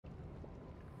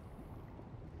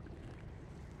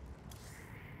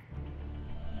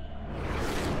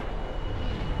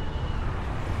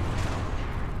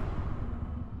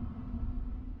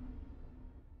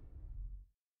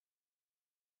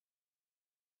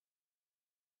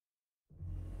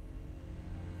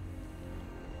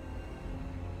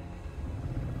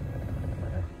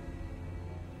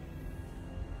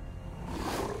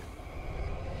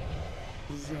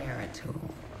Zeratul.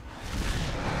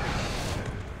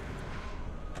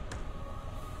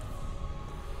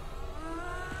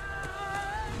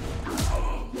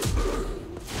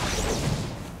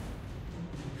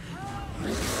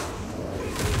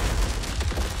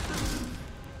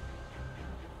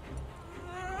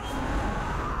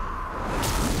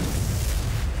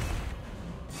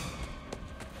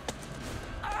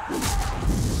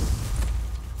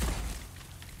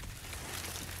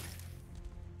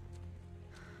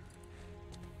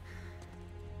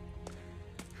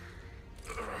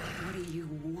 What do you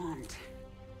want?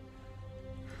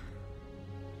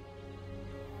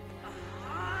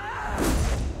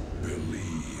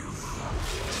 Believe.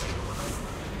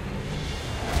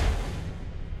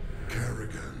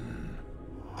 Kerrigan,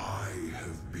 I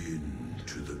have been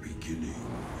to the beginning.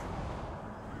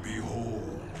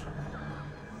 Behold,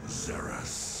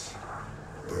 Xeris,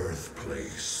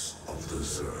 birthplace of the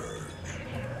Zerg.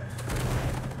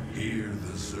 Here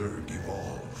the Zerg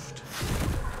evolved.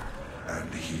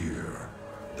 And here,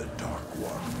 the Dark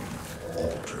One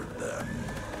altered them.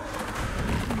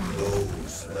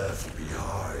 Those left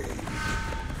behind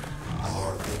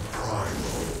are the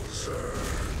Primal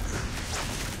Zerg.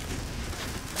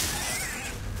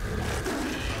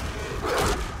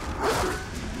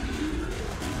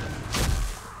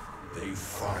 They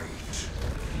fight.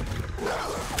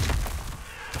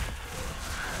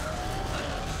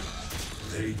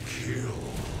 They kill.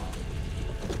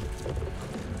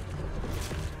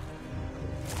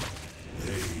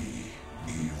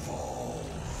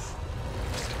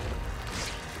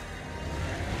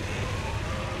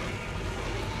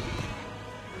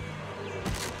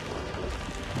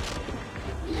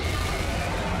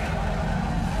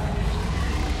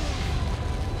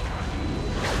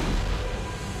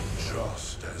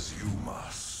 Just as you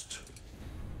must,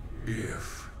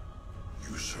 if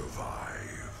you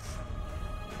survive.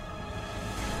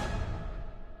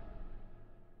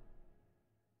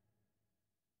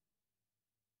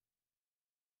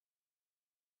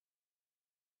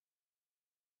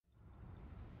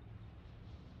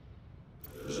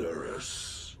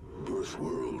 Xeris, birth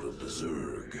world of the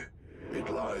Zerg. It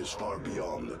lies far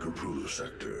beyond the Caprulu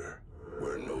sector,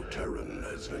 where no Terran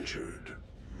has ventured.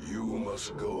 You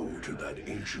must go to that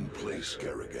ancient place,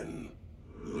 Kerrigan.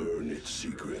 Learn its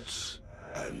secrets,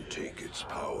 and take its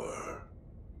power.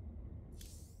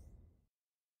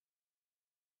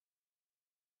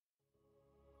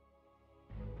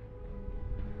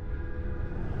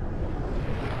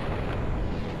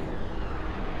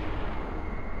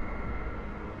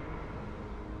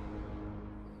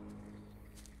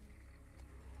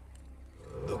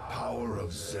 The power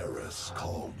of Xeris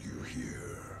called you here.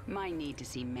 My need to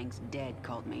see Mengsk dead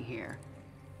called me here.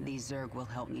 These Zerg will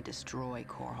help me destroy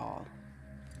Core Hall.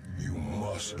 You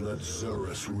must let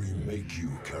Xeris remake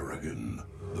you, Kerrigan.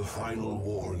 The final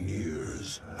war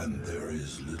nears, and there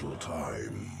is little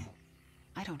time.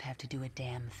 I don't have to do a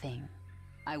damn thing.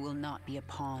 I will not be a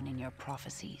pawn in your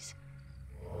prophecies.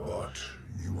 But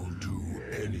you will do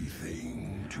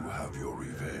anything to have your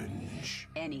revenge.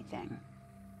 Anything.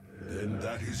 Then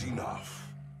that is enough.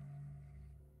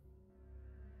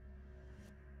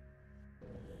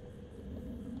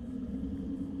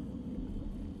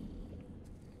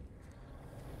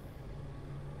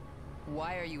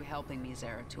 Why are you helping me,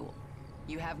 Zeratul?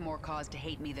 You have more cause to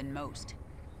hate me than most.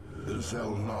 The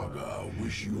Xel'Naga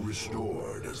wish you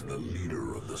restored as the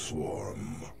leader of the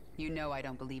Swarm. You know I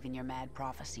don't believe in your mad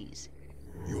prophecies.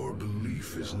 Your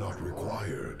belief is not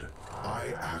required.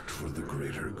 I act for the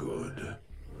greater good,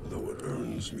 though it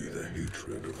earns me the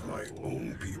hatred of my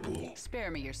own people.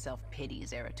 Spare me your self-pity,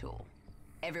 Zeratul.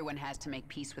 Everyone has to make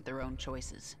peace with their own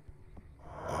choices.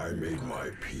 I made my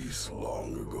peace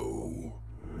long ago.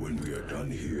 When we are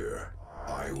done here,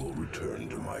 I will return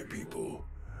to my people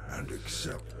and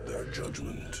accept their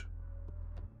judgment.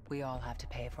 We all have to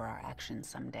pay for our actions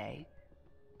someday.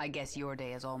 I guess your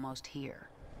day is almost here.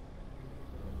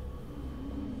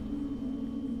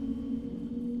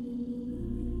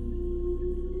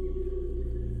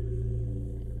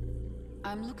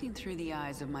 I'm looking through the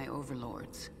eyes of my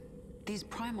overlords. These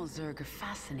primal Zerg are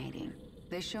fascinating.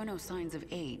 They show no signs of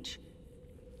age.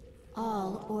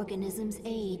 All organisms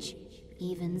age,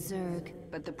 even Zerg.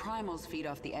 But the primals feed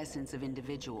off the essence of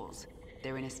individuals.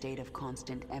 They're in a state of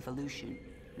constant evolution.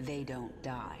 They don't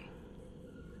die.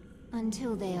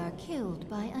 Until they are killed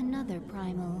by another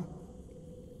primal.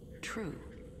 True.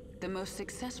 The most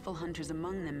successful hunters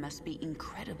among them must be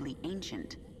incredibly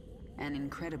ancient and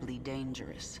incredibly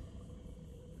dangerous.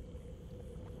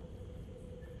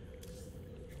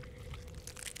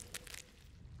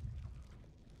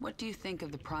 What do you think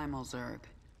of the primal Zerg?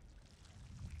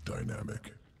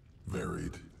 Dynamic.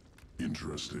 Varied,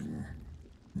 interesting,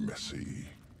 messy,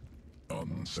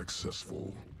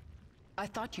 unsuccessful. I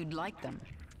thought you'd like them.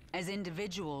 As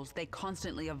individuals, they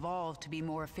constantly evolve to be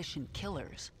more efficient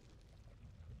killers.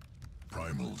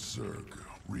 Primal Zerg,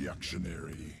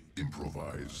 reactionary,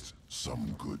 improvised,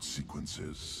 some good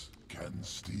sequences can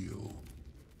steal.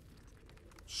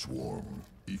 Swarm,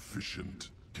 efficient,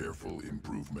 careful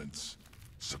improvements,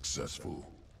 successful.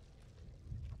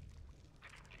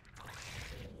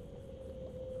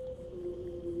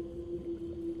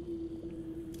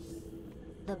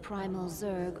 The primal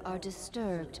Zerg are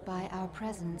disturbed by our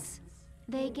presence.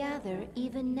 They gather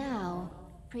even now,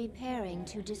 preparing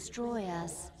to destroy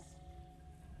us.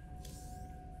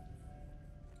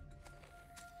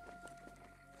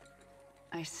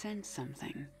 I sense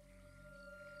something.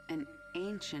 An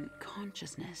ancient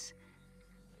consciousness.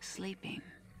 Sleeping.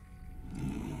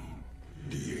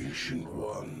 The Ancient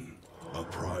One. A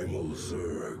primal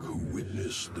Zerg who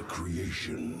witnessed the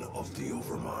creation of the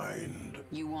Overmind.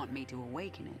 You want me to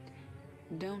awaken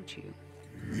it, don't you?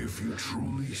 If you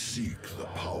truly seek the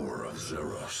power of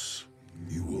Xeros,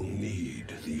 you will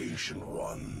need the Ancient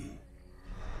One.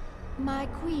 My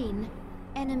queen,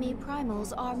 enemy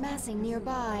primals are massing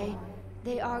nearby.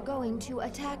 They are going to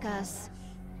attack us.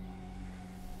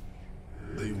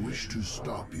 They wish to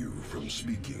stop you from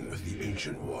speaking with the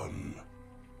Ancient One.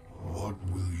 What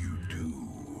will you do?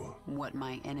 What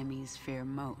my enemies fear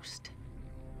most.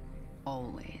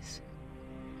 Always.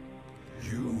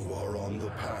 You are on the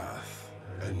path,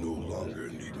 and no longer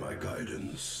need my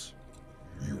guidance.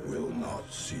 You will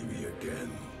not see me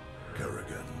again,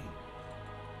 Kerrigan.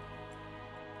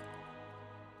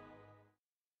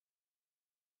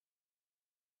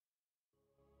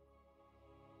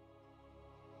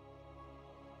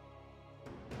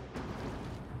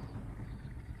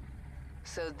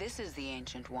 So this is the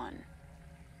Ancient One.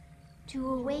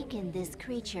 To awaken this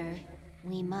creature,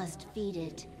 we must feed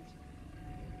it.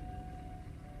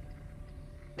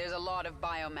 There's a lot of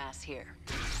biomass here.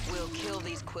 We'll kill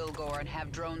these Quilgore and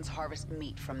have drones harvest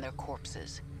meat from their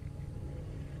corpses.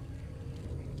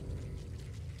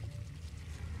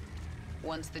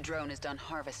 Once the drone is done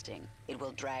harvesting, it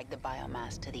will drag the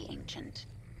biomass to the Ancient.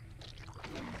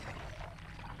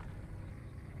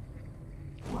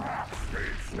 Rat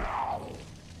speaks now!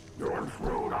 You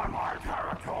intrude on my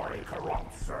territory,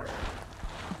 corrupt sir.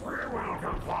 We will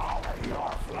devour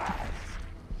your flesh!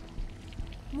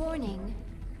 Warning.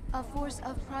 A force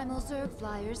of primal Zerg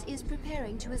flyers is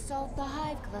preparing to assault the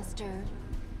Hive cluster.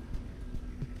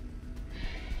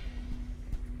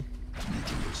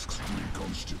 Mutalisks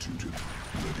reconstituted,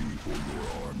 ready for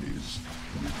your armies.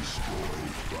 We destroy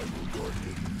primal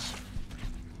guardians.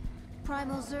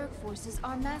 Primal Zerg forces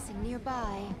are massing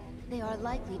nearby. They are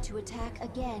likely to attack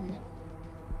again.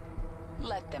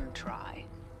 Let them try.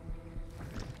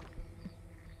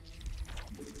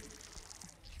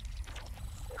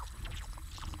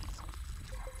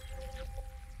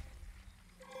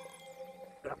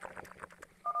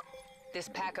 This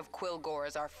pack of Quilgore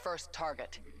is our first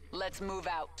target. Let's move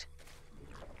out.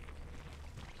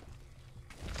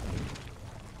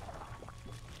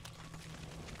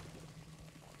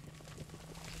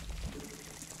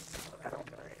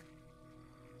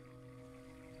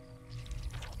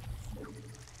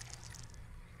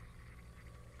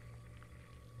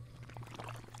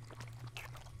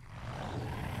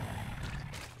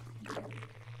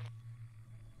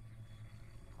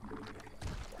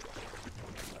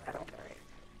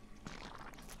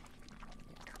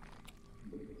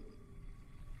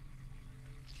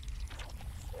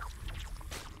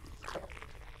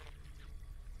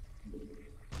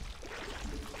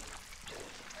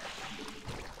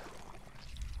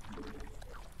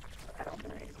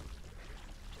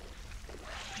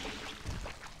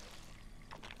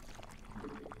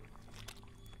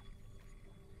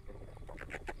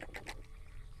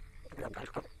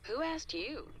 Who asked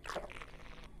you?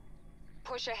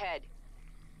 Push ahead.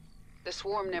 The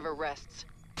swarm never rests.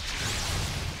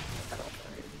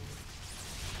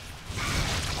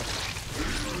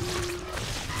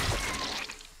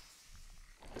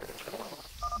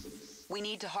 We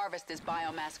need to harvest this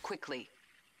biomass quickly.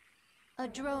 A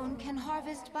drone can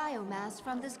harvest biomass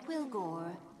from this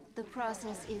Quilgore. The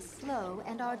process is slow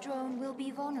and our drone will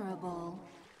be vulnerable.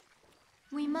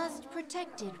 We must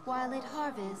protect it while it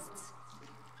harvests.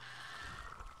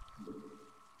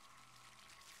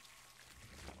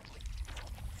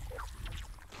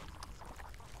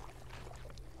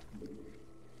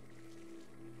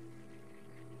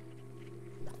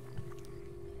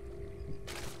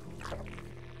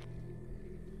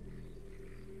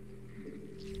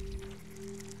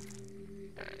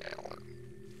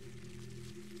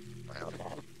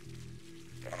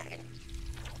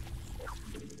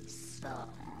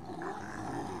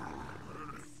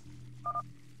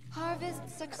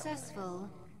 Harvest successful.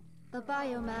 The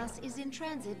biomass is in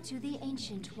transit to the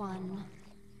Ancient One.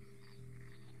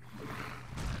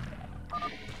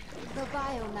 The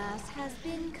biomass has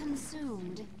been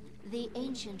consumed. The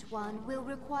Ancient One will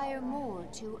require more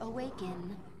to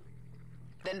awaken.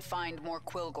 Then find more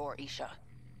Quilgore, Isha.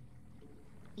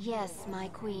 Yes, my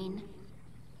queen.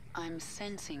 I'm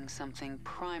sensing something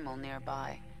primal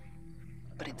nearby,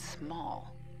 but it's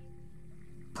small.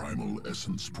 Primal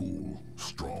essence pool,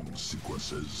 strong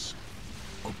sequences.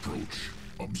 Approach,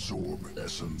 absorb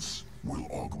essence, will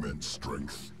augment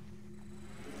strength.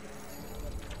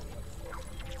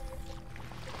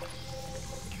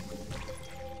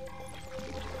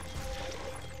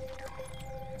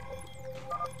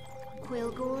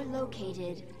 Quilgore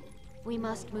located. We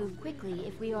must move quickly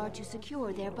if we are to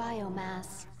secure their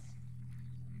biomass.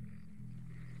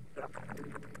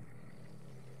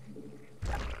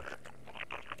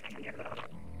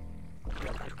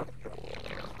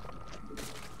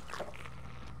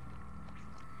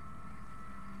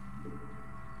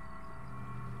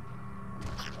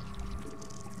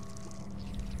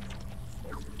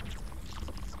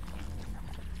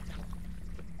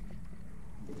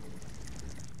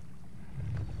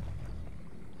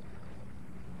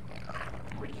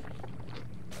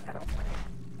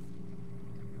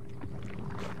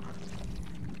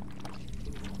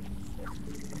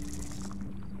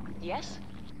 Yes?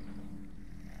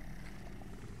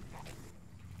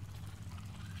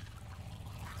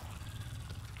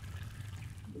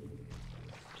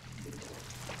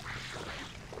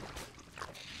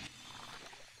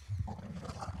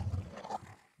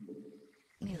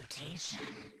 Mutation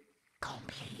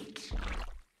complete.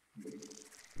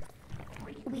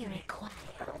 We require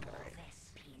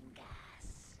Vespine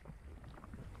gas.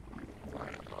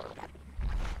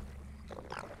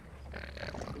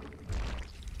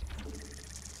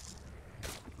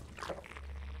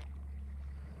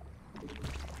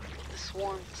 The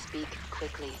swarm speak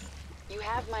quickly. You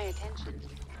have my attention.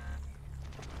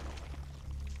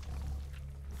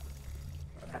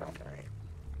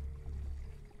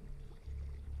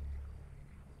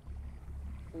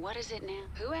 What is it now?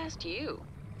 Who asked you?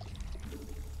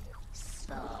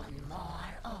 Spawn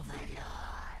more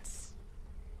overlords.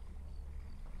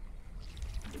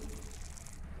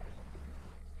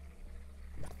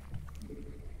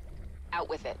 Out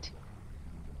with it.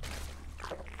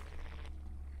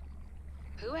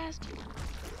 Who asked you?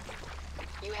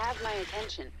 You have my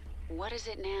attention. What is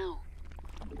it now?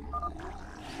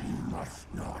 You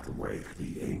must not wake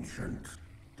the Ancient.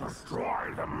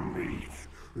 Destroy the meat.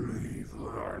 Leave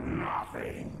her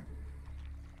nothing.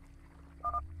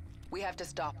 We have to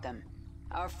stop them.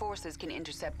 Our forces can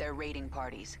intercept their raiding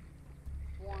parties.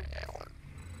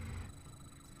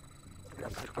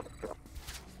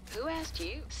 Who asked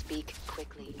you? Speak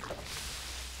quickly.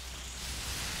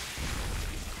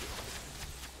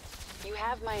 You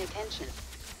have my attention.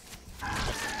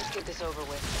 Let's get this over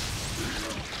with.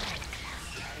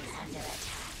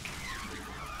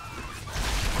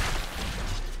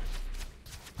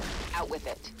 Out with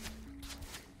it.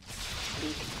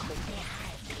 Speak quickly.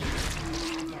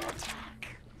 Under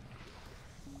attack.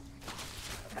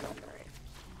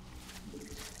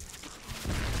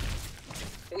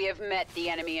 We have met the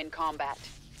enemy in combat.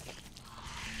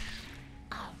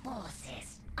 Our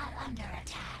forces are under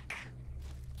attack.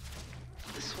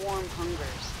 The swarm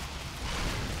hungers.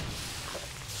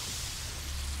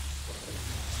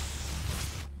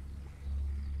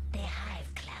 The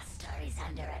hive cluster is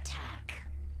under attack.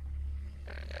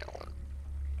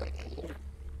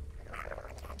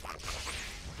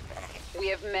 We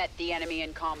have met the enemy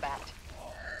in combat.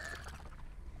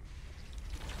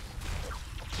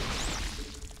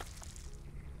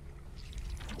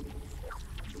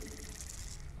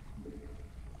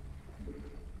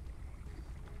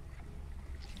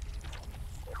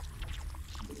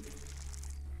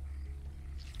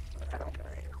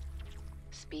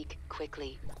 Speak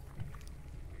quickly.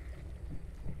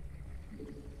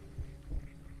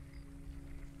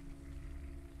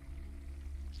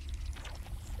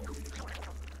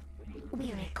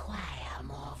 We require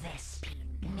more Vespine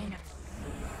minerals.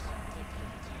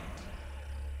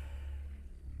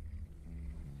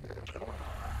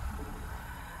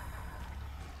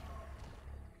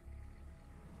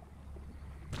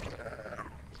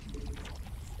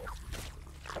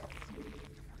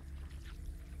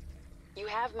 You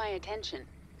have my attention.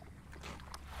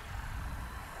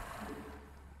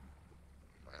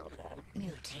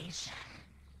 Mutation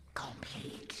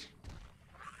complete.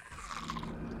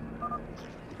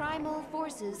 Primal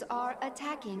forces are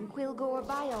attacking Quilgore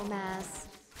biomass.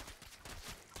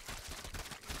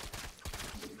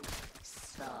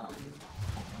 though.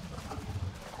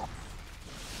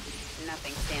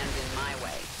 Nothing stands in my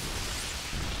way.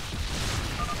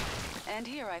 And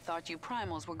here I thought you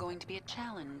primals were going to be a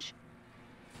challenge.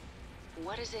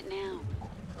 What is it now?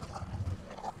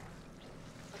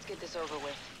 Let's get this over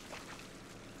with.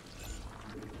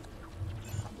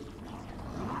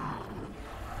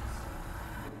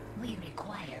 We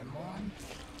require more.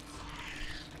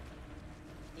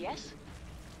 Yes?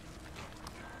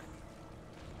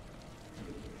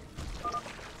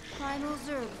 Primal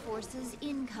Zerg forces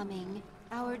incoming.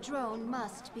 Our drone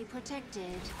must be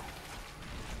protected.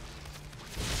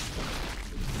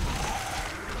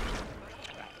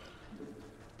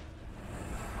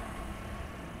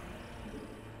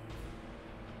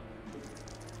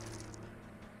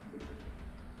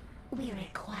 We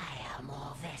require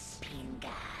more Vespine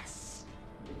gas.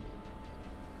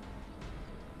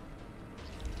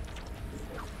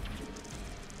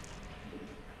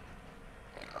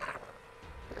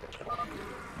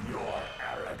 Your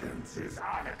arrogance is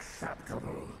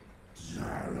unacceptable.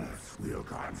 Xerath will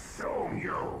consume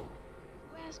you.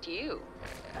 Who asked you?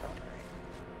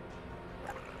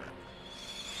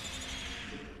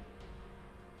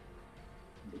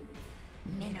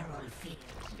 Mineral field.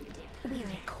 We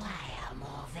require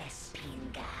more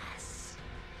Vespine gas.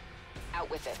 Out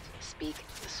with it. Speak.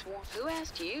 The swarm. Who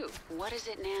asked you? What is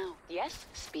it now? Yes?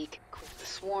 Speak. The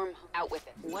swarm. Out with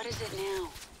it. What is it now?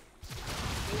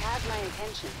 You have my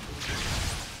attention.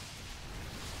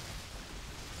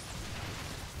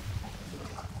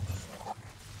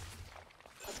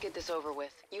 Let's get this over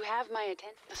with. You have my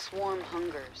attention. The swarm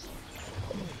hungers.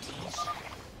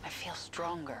 I feel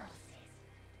stronger.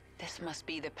 This must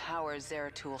be the power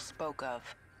Zeratul spoke of.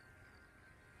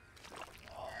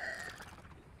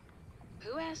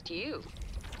 Who asked you?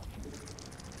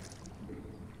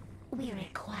 We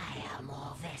require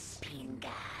more Vespine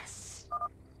gas.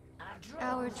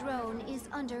 Our drone is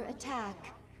under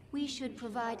attack. We should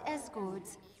provide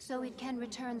escorts so it can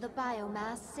return the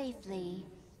biomass safely.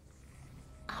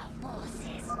 Our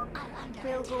forces are under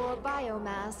Quilgore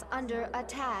biomass under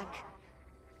attack.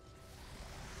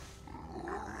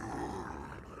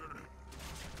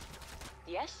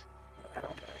 Yes?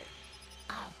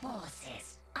 Our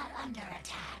forces are under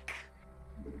attack.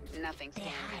 Nothing The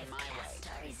stands hive in my way.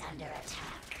 cluster is under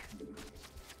attack.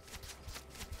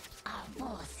 Our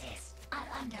forces are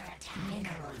under attack.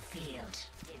 Mineral field.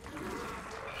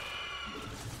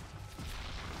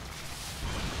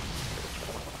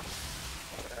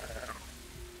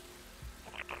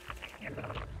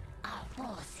 Our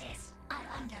forces are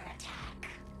under attack.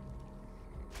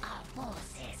 Our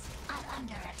forces are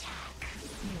under attack.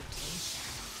 Mutation.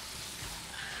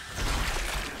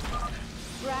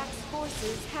 Brack's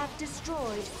forces have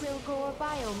destroyed Quilgore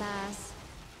biomass.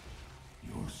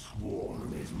 Your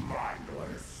swarm is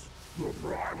mindless. The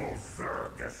primal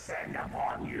Zerg descend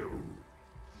upon you.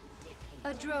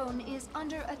 A drone is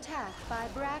under attack by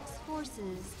Brack's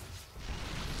forces.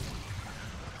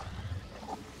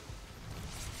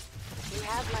 You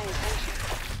have my attention.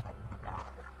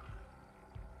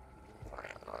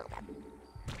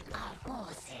 Our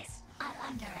forces are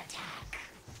under attack.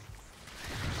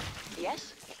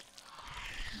 Yes?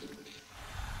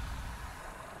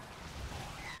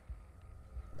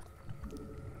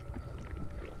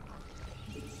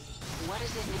 What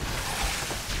is it now?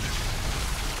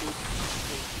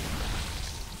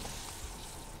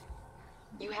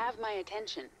 You have my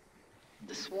attention.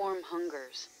 The swarm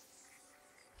hungers.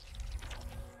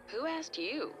 Who asked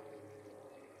you?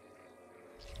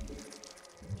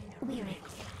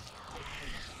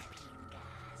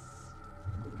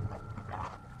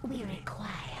 We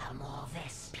require more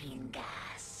Vespine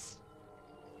gas.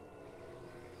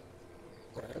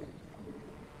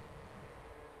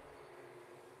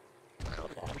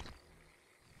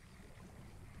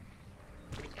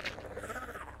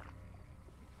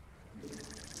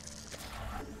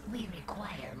 We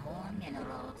require more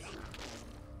minerals.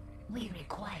 We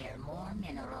require more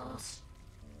minerals.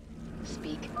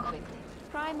 Speak quickly.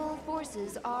 Primal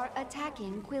forces are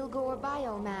attacking Quilgore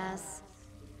biomass.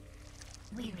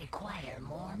 We require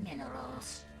more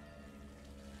minerals.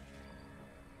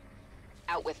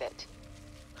 Out with it.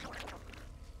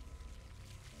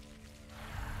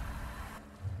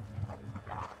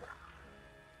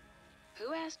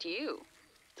 Who asked you?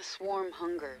 The swarm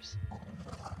hungers.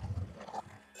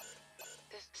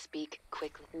 Speak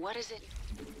quickly. What is it?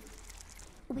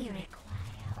 We require.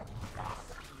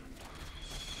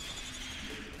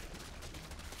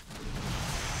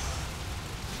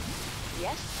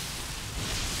 Yes?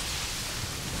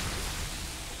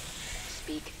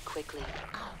 Speak quickly.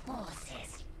 Our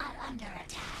forces are under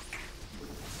attack.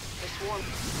 The swarm...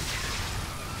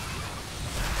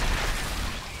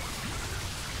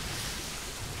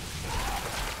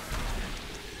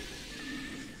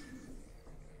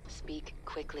 Speak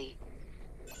quickly.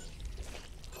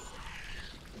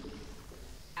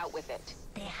 Out with it.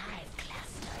 The hive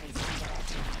cluster is under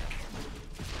attack.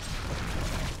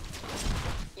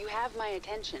 You have my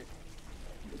attention.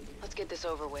 Let's get this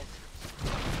over with.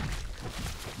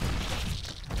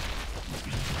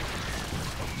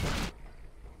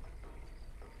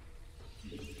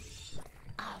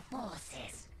 Our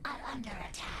forces are under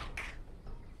attack.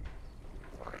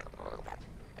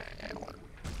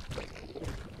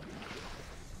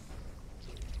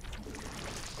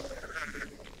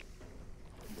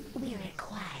 We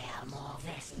require more of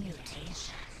this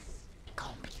mutation.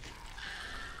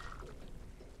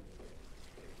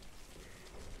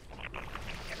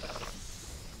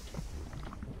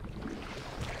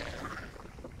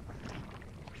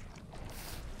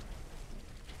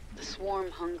 The swarm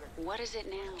hunger. What is it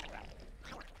now?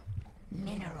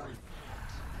 Mineral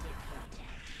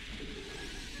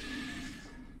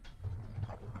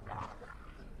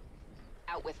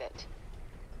Out with it.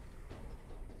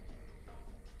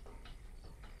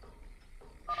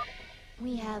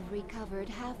 We have recovered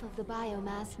half of the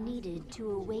biomass needed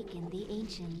to awaken the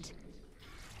Ancient.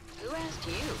 Who asked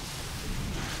you?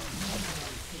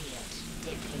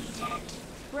 depleted.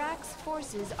 Brack's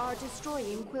forces are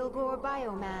destroying Quilgore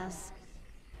biomass.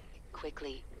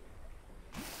 Quickly.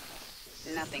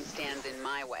 Nothing stands in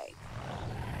my way.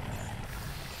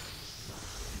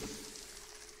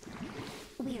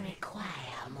 We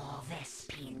require more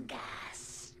Vespine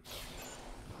gas.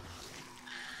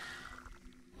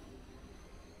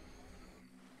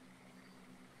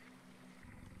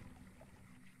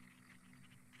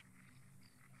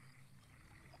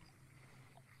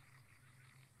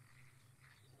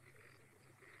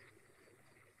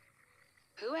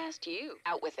 Who asked you?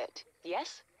 Out with it.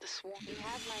 Yes? The swarm. You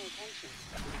have my attention.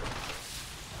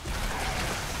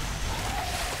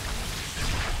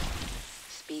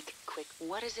 Speak quick.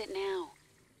 What is it now?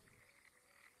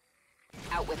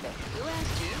 Out with it. Who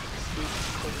asked you? Speak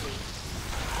quickly.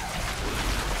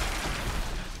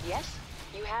 Yes?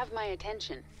 You have my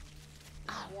attention.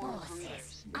 Our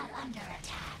forces are under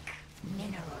attack.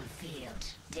 Mineral field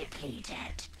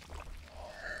depleted.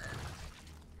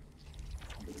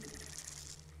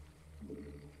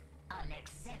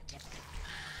 Unacceptable.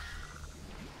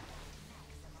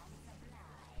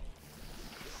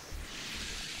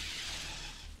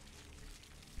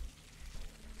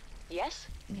 Yes?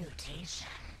 Mutation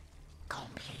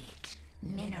complete.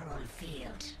 Mineral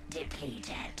field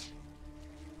depleted.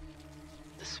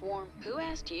 The swarm. Who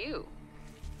asked you?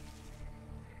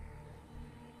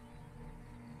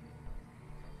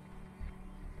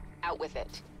 Out with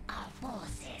it. Our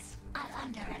forces are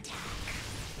under attack.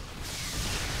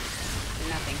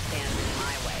 Nothing stands in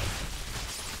my way.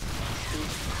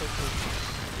 Speak quickly.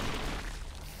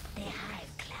 The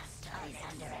hive cluster is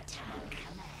under attack.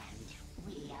 Command,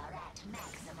 we are at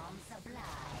maximum supply.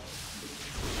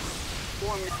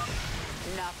 Swarm.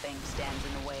 Nothing stands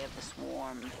in the way of the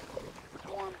swarm.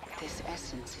 Swarm. This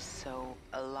essence is so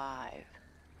alive.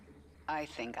 I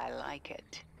think I like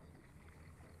it.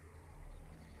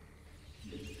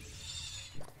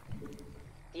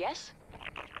 Yes?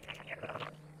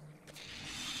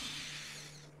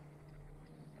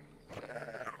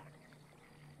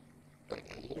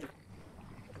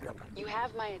 You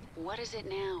have my... What is it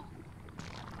now?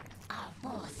 Our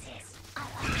forces are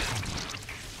under attack.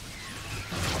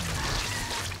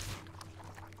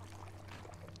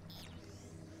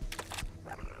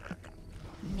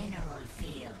 Mineral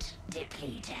field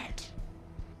depleted.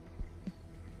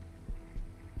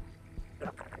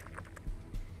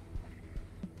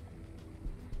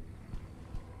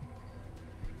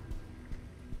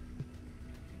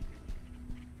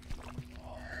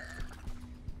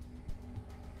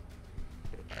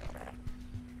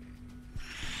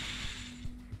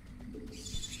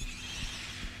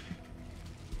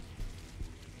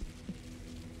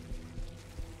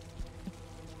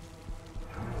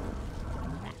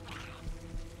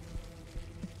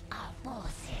 Our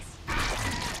forces are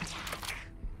under attack.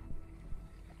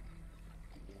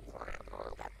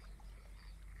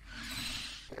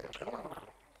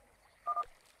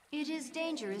 It is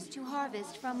dangerous to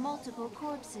harvest from multiple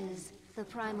corpses. The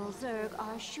primal Zerg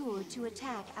are sure to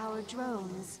attack our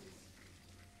drones.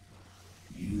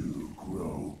 You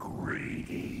grow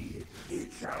greedy. It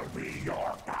shall be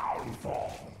your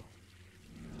downfall.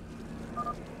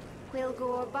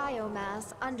 Quilgore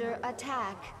biomass under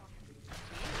attack.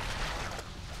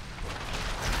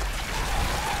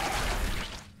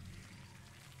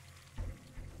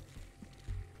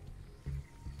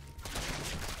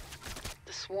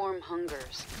 swarm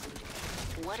hungers.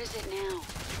 What is it now?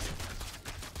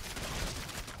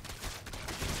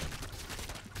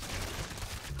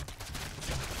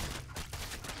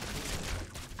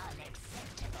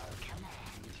 Unacceptable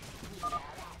command.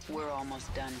 We're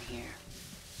almost done here.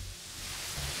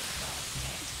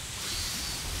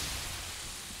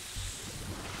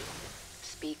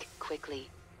 Speak quickly.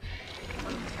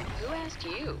 Who asked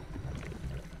you?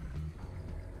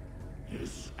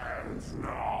 This ends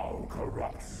now,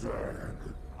 corrupt Zerg.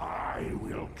 I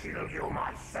will kill you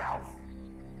myself.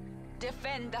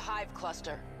 Defend the Hive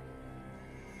Cluster.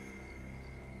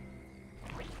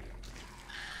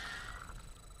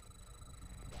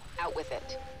 Out with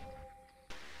it.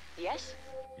 Yes?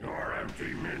 Your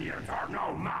empty minions are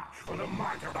no match for the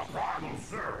might of the primal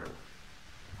Zerg.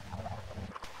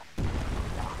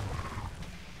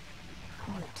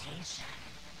 Mutation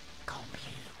complete.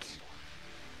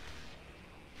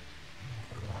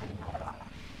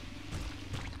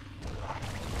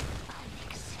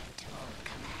 Unacceptable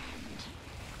command.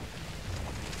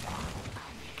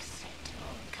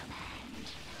 Unacceptable command.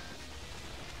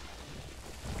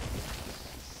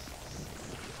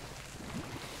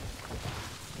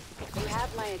 You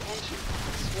have my attention.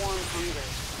 Swarm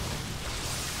hungers.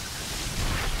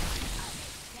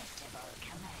 Unacceptable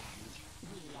command.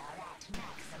 We are at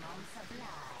maximum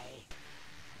supply.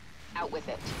 Out with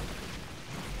it.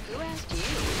 Who asked you?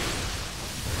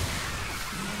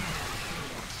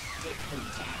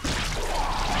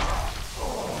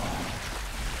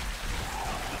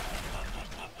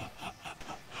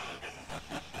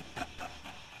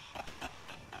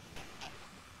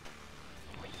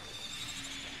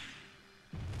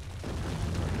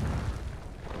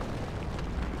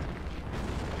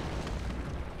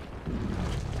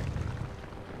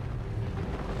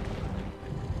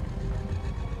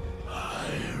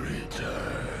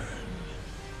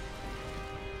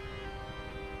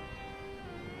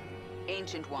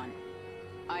 Ancient One,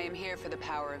 I am here for the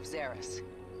power of Xeris.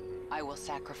 I will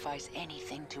sacrifice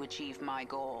anything to achieve my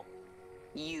goal.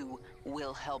 You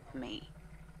will help me.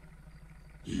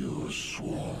 Your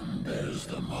swarm bears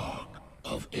the mark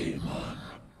of Amon,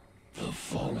 the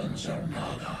fallen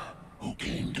Zarnaga who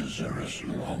came to Xeris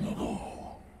long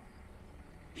ago.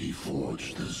 He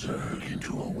forged the Zerg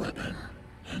into a weapon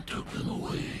and took them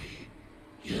away.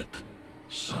 Yet,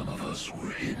 some of us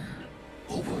were hidden,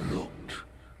 overlooked.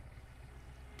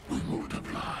 We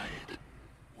multiplied.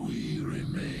 We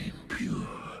remain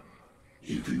pure.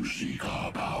 If you seek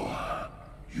our power,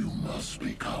 you must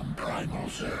become Primal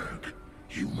Zerg.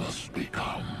 You must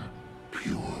become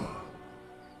pure.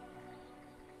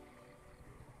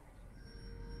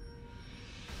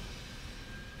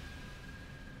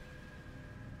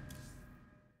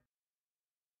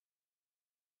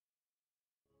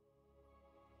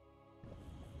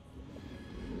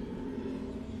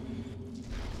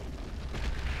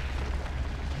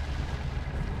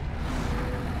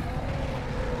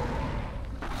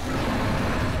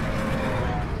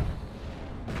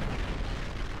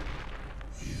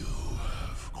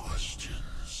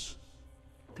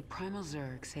 Primal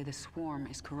Zerg say the swarm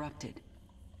is corrupted.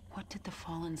 What did the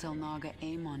fallen Xel'Naga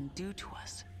Amon do to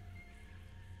us?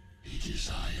 He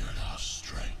desired our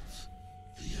strength,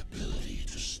 the ability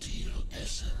to steal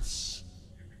essence.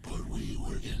 But we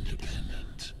were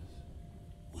independent.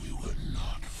 We would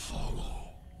not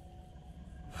follow.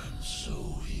 And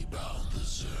so he bound the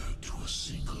Zerg to a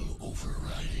single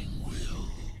overriding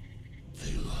will.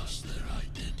 They lost their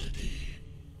identity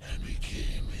and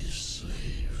became his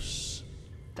slaves.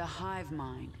 The hive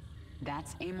mind.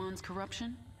 That's Amon's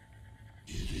corruption?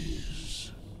 It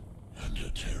is. And a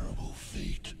terrible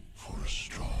fate for a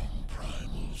strong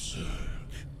primal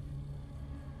Zerg.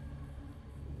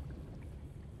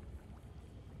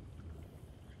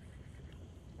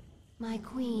 My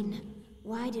queen,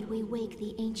 why did we wake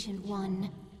the Ancient One?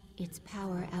 Its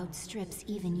power outstrips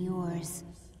even yours.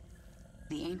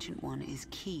 The Ancient One is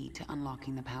key to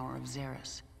unlocking the power of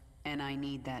Xeris, and I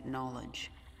need that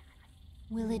knowledge.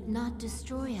 Will it not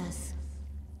destroy us?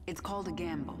 It's called a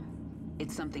gamble.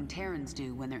 It's something Terrans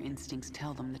do when their instincts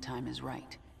tell them the time is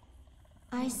right.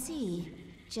 I see.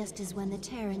 Just as when the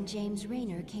Terran James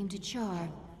Raynor came to Char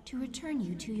to return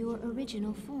you to your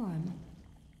original form.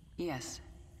 Yes,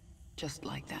 just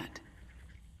like that.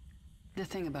 The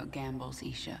thing about gambles,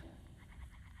 Isha,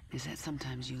 is that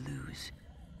sometimes you lose.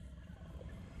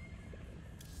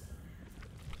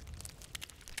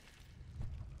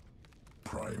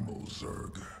 Primal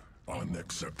Zerg.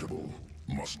 Unacceptable.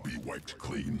 Must be wiped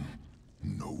clean.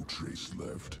 No trace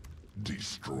left.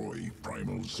 Destroy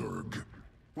Primal Zerg.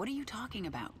 What are you talking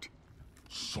about?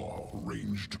 Saw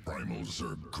ranged Primal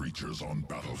Zerg creatures on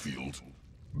battlefield.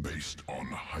 Based on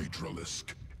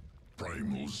Hydralisk.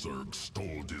 Primal Zerg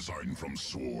stole design from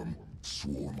Swarm.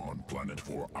 Swarm on planet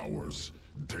for hours,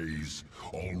 days,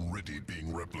 already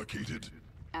being replicated.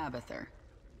 Abathur,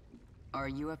 are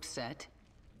you upset?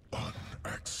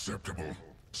 Unacceptable.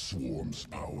 Swarm's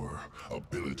power,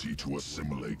 ability to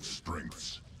assimilate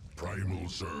strengths. Primal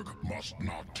Zerg must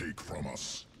not take from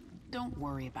us. Don't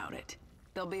worry about it.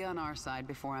 They'll be on our side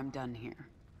before I'm done here.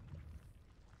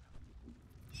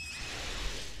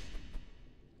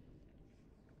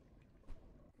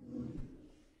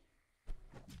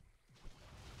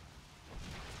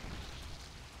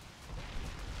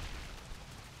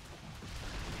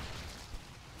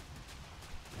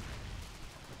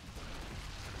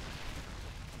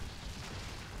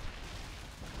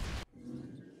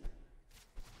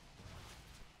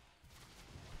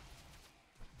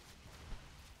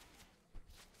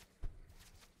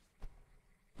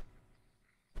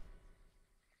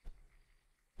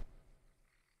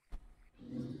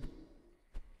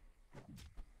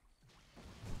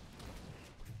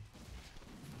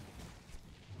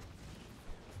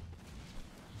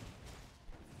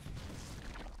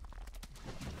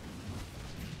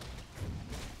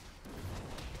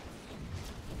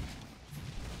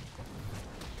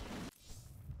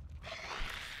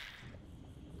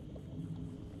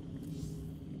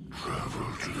 Travel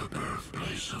to the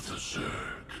birthplace of the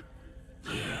Zerg.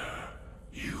 There,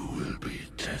 you will be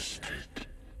tested.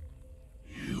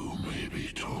 You may be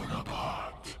torn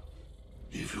apart.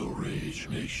 If your rage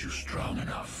makes you strong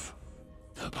enough,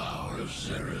 the power of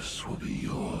Xeris will be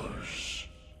yours.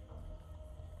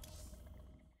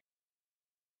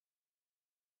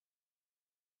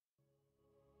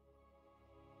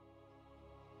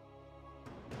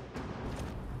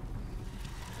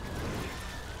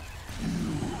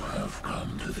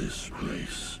 Come to this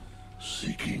place,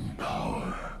 seeking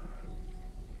power.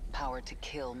 Power to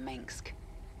kill Mengsk.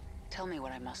 Tell me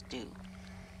what I must do.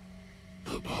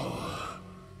 The power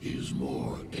is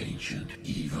more ancient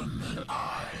even than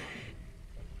I.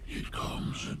 It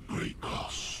comes at great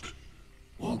cost.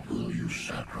 What will you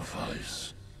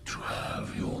sacrifice to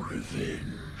have your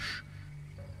revenge?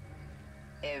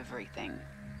 Everything.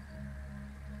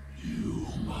 You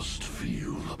must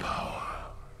feel the power.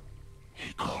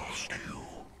 It calls to you.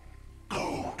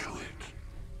 Go to it.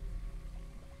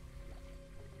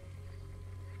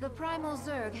 The Primal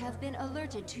Zerg have been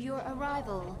alerted to your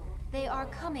arrival. They are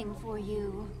coming for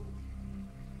you.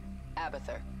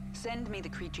 Abathur, send me the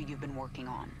creature you've been working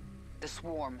on. The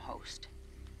Swarm host.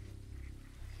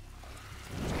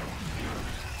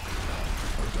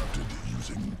 Adapted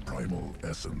using primal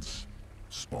essence.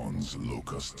 Spawns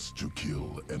locusts to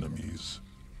kill enemies.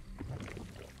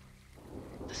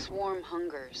 The Swarm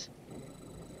hungers.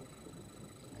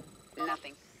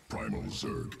 Nothing. Primal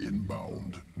Zerg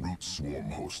inbound. Route swarm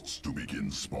hosts to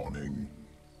begin spawning.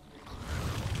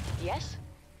 Yes?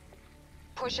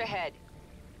 Push ahead.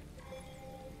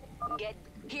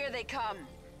 Here they come.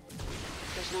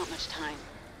 There's not much time.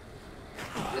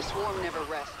 The Swarm never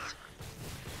rests.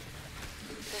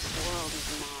 This world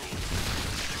is mine.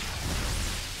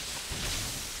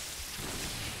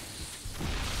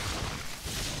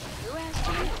 Who asked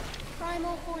you?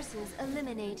 Primal forces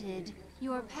eliminated.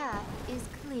 Your path is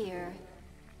clear.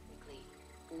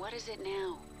 What is it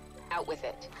now? Out with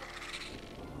it.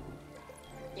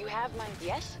 You have my...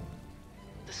 Yes?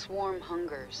 The Swarm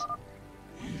hungers.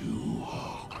 You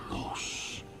are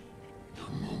close.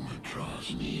 The moment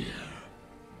draws near.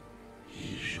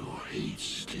 Is your hate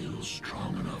still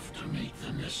strong enough to make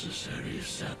the necessary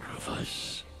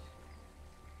sacrifice?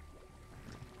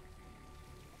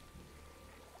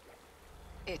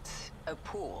 It's a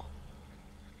pool.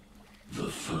 The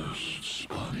first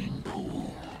spawning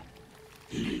pool.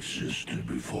 It existed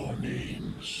before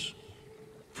names.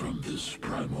 From this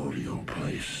primordial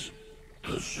place,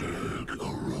 the Zerg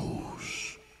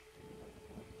arose.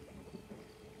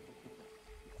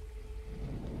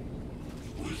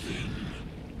 Within,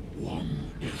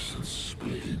 one essence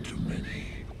split into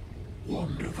many.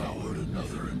 One devoured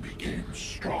another and became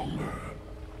stronger.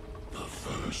 The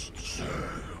first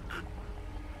Zerg.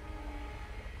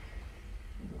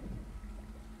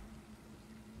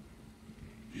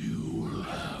 You will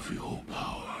have your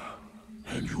power,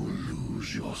 and you will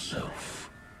lose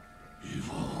yourself.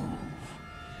 Evolve.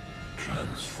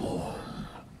 Transform.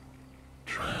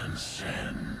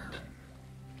 Transcend.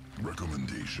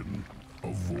 Recommendation: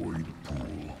 avoid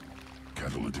pool.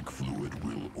 Catalytic fluid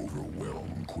will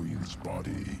overwhelm Queen's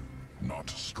body. Not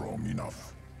strong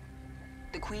enough.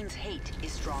 The Queen's hate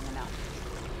is strong enough.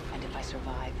 And if I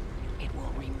survive, it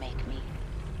will remake me.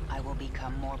 I will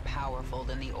become more powerful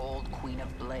than the old Queen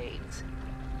of Blades.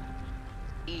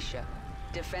 Isha,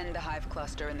 defend the hive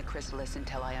cluster and the chrysalis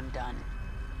until I am done.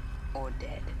 Or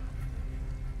dead.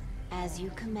 As you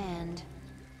command.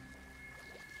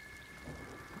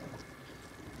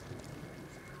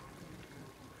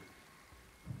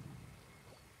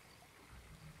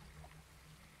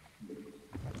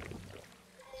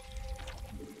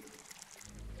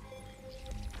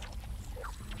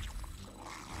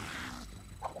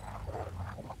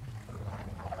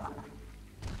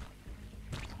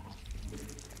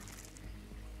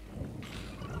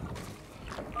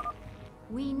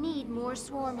 We need more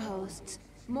swarm hosts.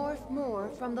 Morph more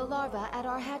from the larva at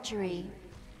our hatchery.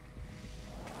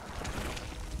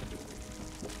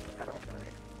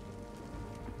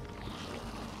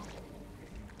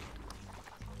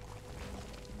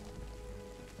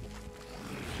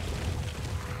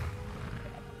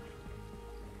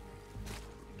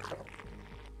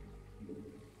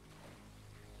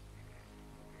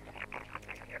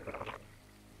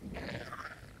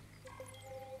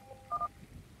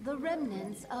 The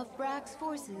remnants of Brack's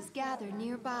forces gather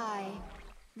nearby.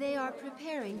 They are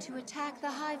preparing to attack the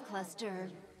hive cluster.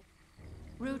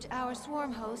 Route our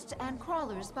swarm hosts and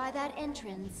crawlers by that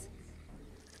entrance.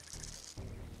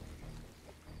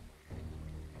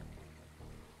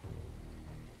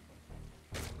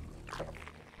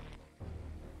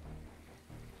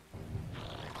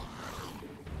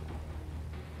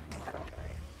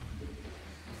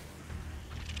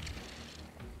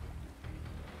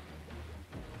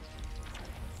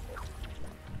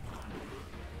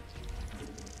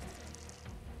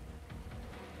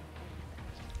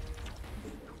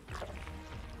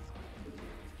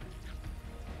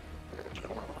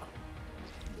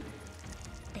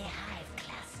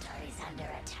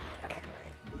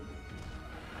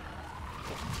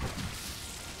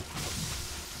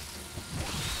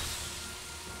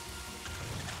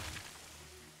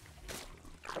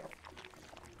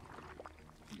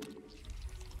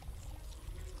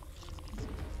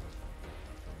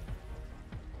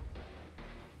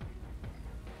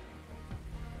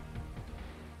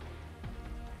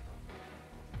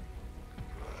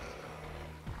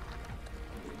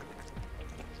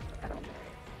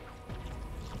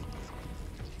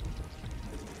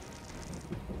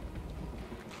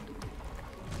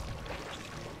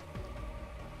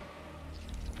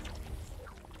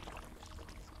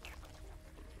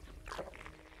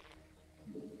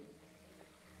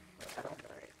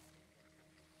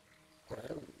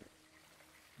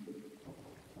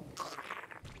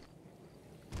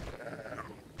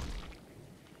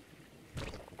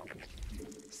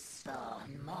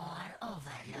 Spawn more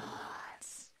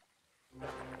overlords.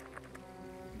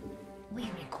 We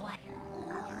require...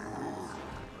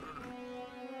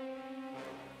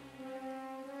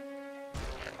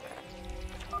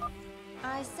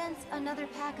 I sense another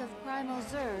pack of primal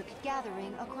Zerg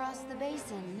gathering across the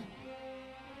basin.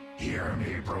 Hear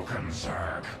me, broken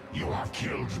Zerg. You have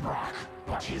killed Brack,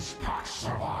 but his pack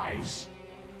survives.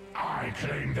 I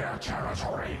claim their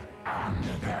territory and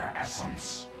their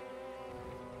essence.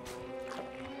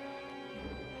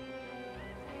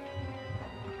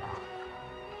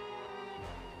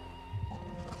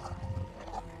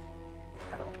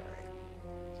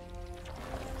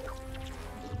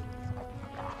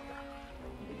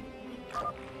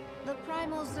 The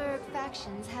primal Zerg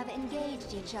factions have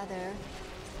engaged each other.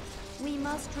 We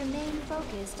must remain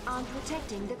focused on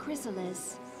protecting the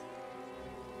chrysalis.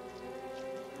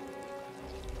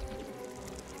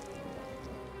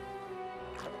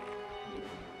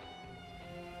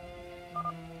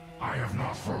 I have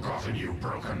not forgotten you,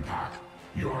 Broken Pack.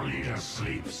 Your leader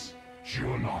sleeps. She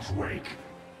will not wake.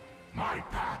 My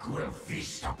pack will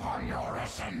feast upon your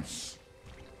essence.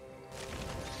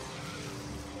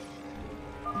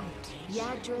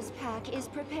 Yagdra's pack is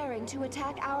preparing to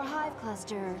attack our hive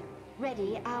cluster.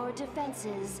 Ready our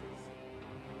defenses.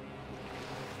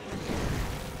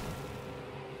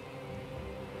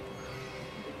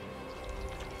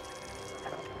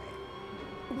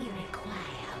 We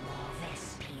require more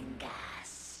Vespine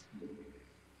gas.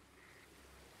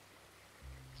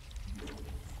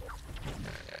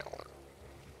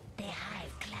 The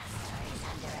hive cluster is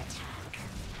under attack.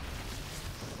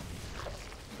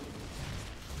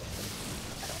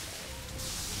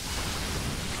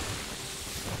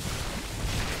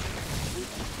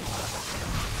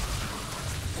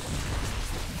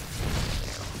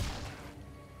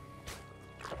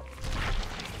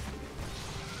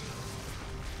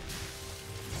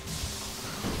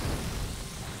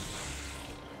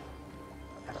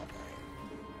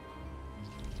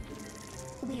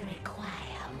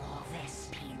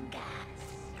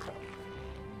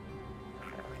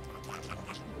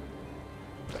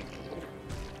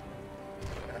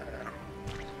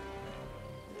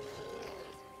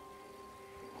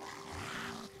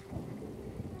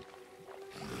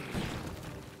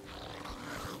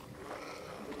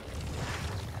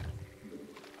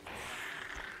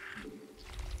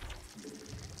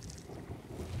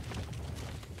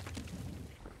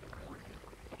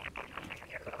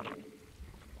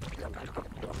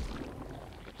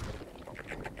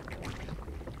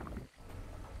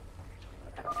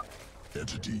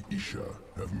 entity Isha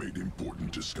have made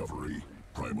important discovery.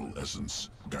 Primal essence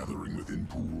gathering within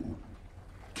pool.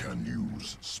 Can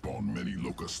use spawn many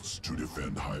locusts to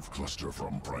defend Hive Cluster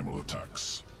from primal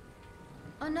attacks.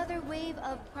 Another wave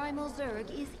of primal Zerg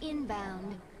is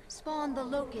inbound. Spawn the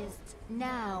locusts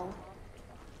now.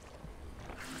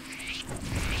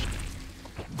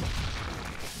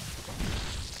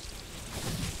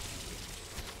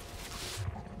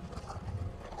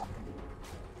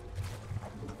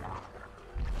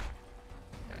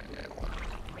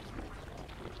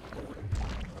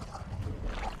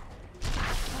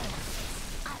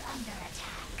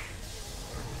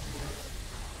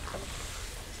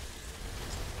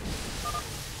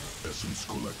 Essence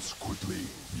collects quickly,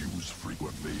 use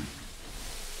frequently.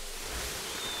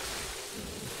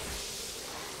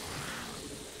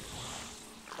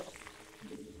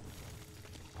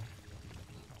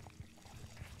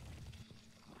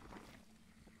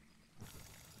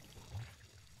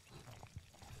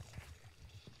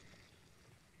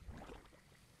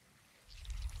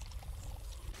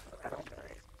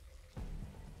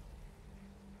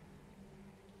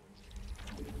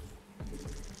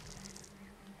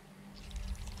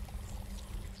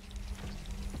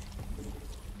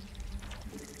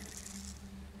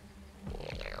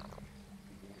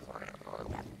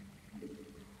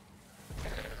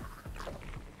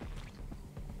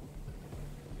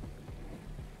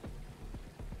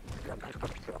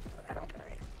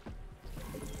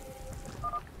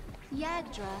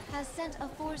 Yagdra has sent a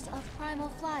force of primal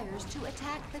flyers to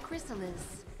attack the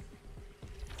chrysalis.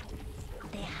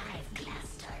 The Hive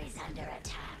Cluster is under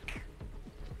attack.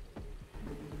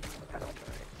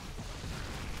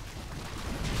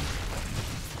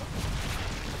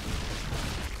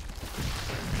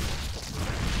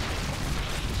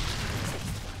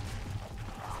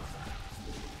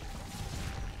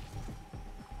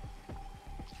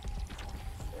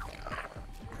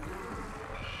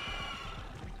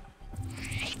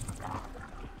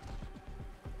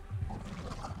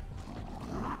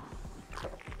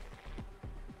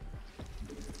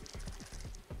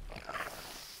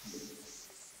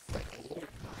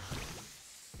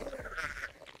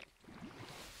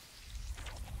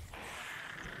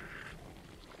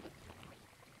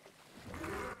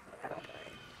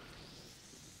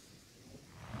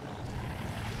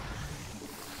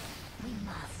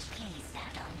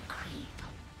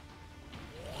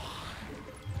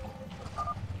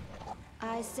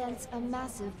 I sense a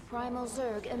massive primal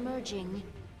Zerg emerging.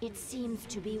 It seems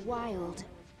to be wild.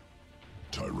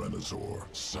 Tyrannosaur,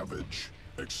 savage,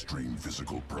 extreme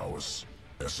physical prowess,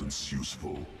 essence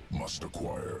useful, must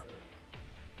acquire.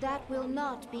 That will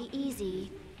not be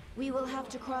easy. We will have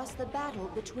to cross the battle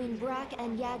between Brack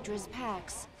and Yagdra's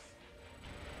packs.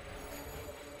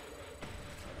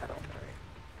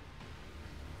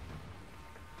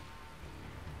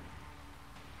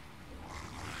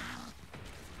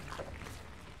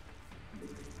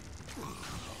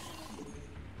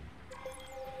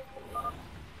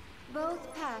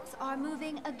 Both packs are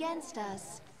moving against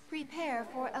us. Prepare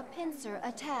for a pincer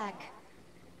attack.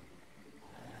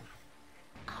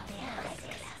 The Hive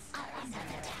Cluster are under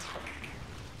attack.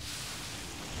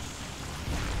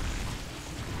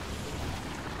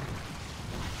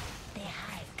 The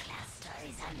Hive Cluster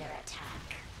is under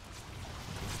attack.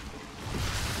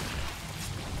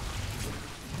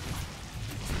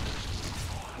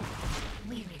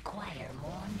 We require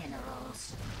more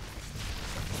minerals.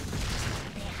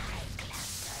 The Hive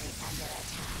Cluster is under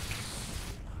attack.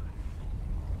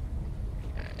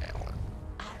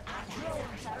 Our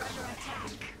drones are under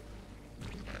attack.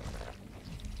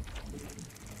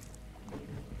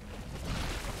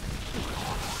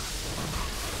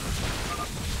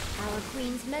 Our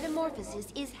Queen's metamorphosis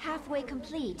is halfway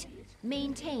complete.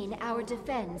 Maintain our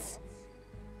defense.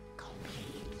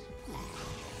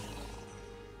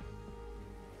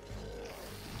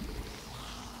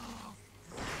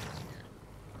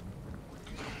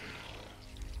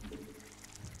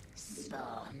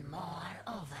 Spawn more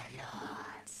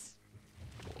overlords.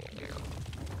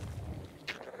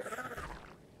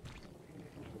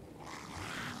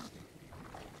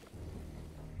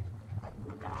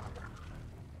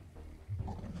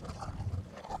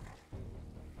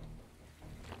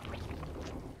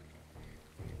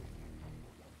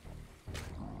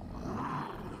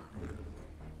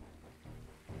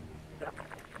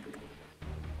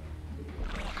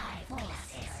 The Hive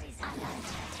Cluster is under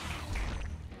attack.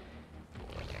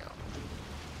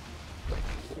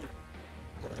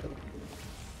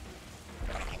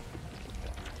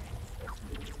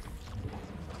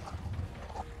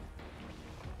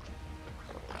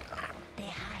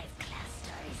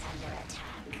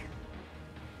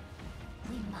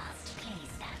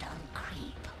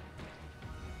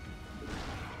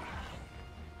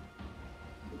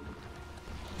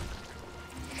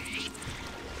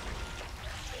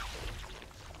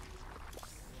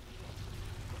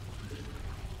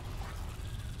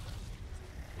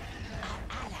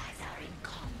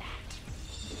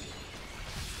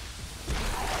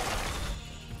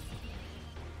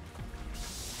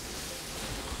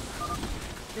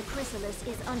 The chrysalis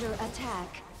is under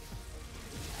attack.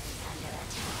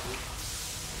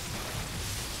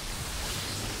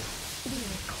 We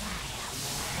require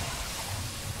more.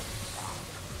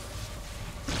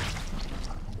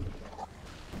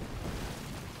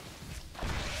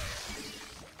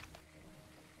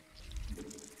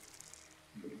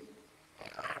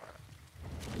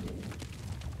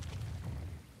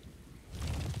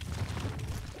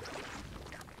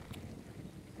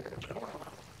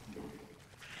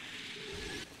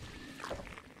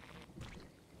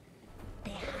 The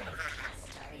hive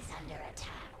cluster is under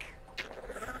attack.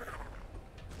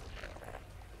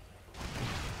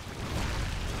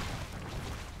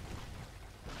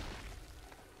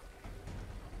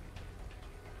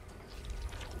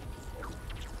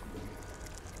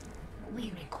 We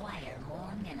require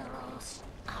more minerals.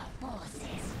 Our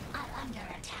forces are under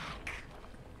attack.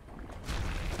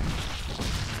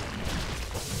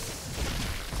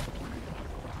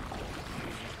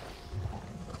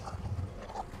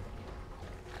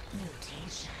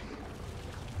 Mutation.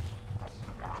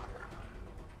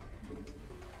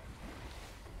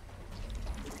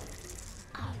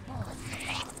 Our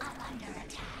forces are under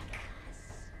attack.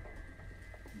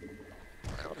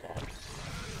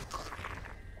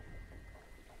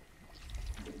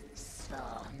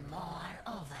 Spawn more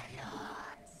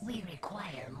overlords. We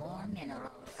require more minerals.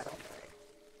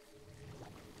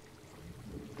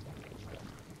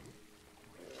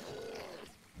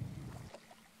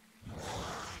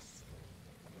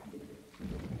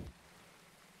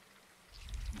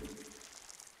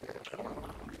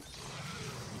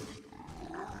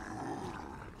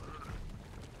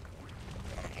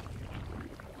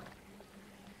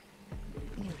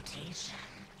 Mutation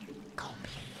complete.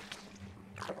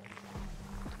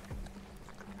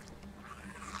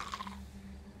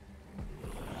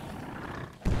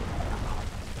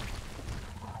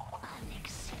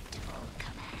 Unacceptable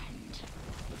command.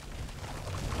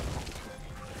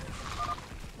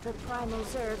 The primal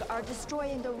Zerg are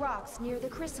destroying the rocks near the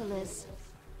chrysalis.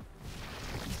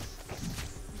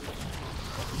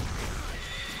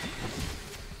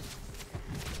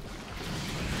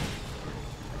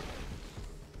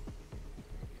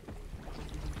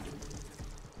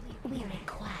 We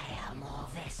require more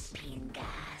Vespine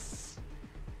gas.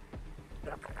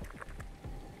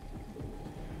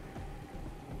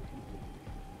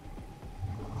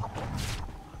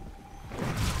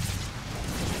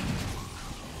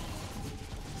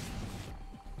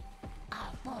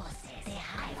 Our forces, the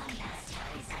hive cluster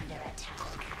is under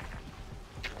attack.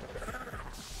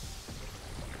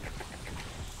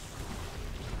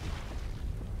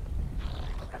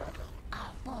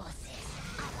 Our forces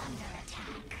are under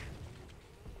attack.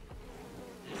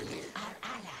 Our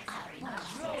allies are in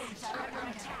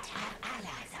combat. Our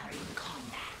allies are in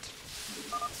combat.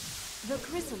 The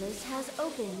chrysalis has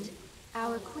opened.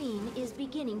 Our queen is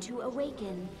beginning to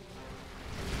awaken.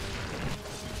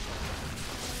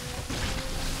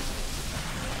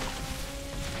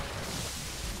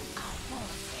 Our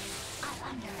forces are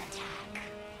under attack.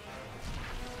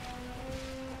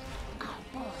 Our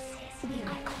forces, we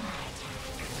require attack.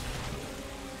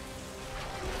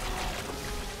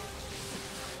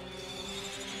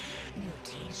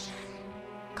 Mutation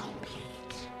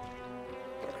complete.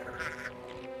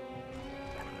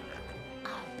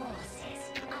 Our forces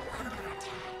are under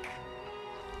attack.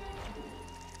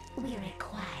 We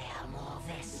require more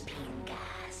Vespine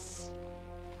gas.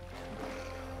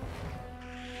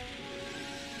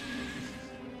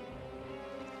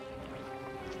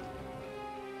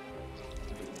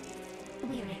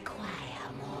 We require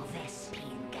more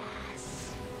Vespine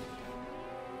gas.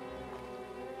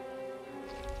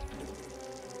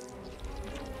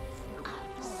 Our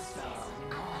forces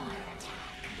are under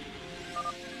attack.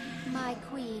 My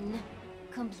queen,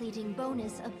 completing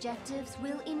bonus objectives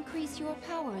will increase your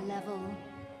power level.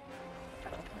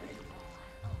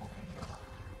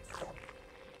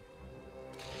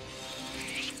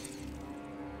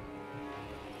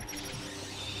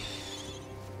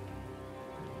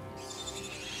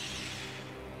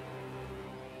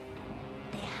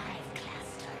 The hive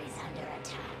cluster is under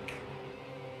attack.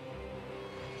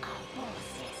 Our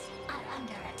forces are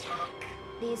under attack.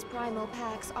 These primal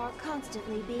packs are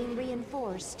constantly being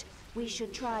reinforced. We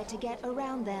should try to get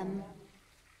around them.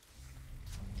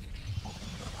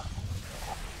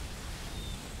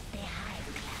 The hive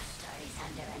cluster is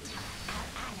under attack. Our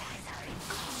allies are in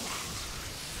combat.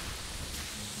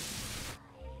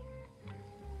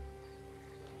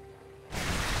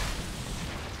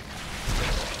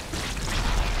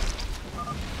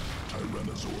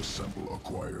 Tyrannosaur sample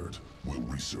acquired. We'll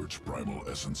research primal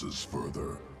essences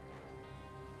further.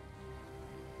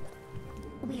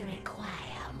 We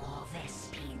require more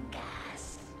Vespine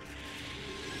gas.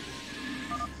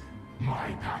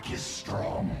 My pack is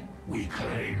strong. We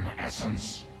claim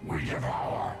essence. We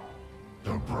devour.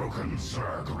 The broken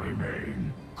Zerg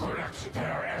remain. Collect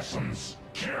their essence.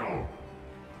 Kill!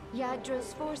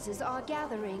 Yagdra's forces are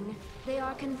gathering. They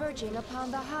are converging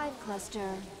upon the hive cluster.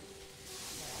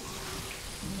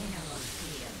 Mineral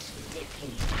field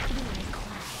depleted. We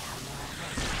require more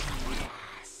Vespine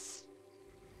gas.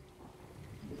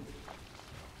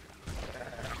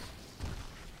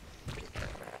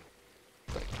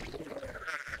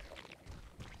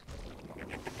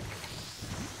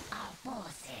 Our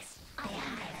forces. Our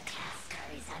hive cluster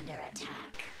is under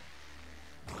attack.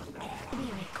 We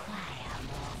require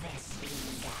more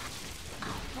Vespine gas.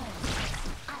 Our forces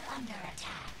are under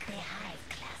attack. The hive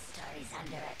cluster is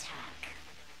under attack.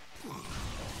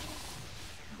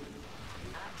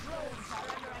 Our drones are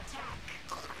under attack.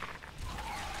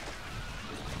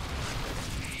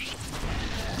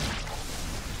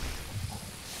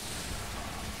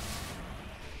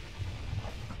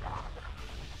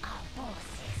 Our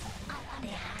forces are under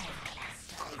the hive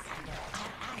cluster is under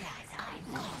attack. Our allies are in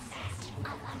combat.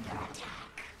 Are under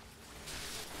attack.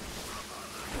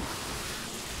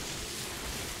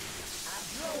 Our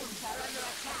drones are under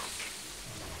attack.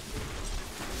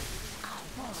 Our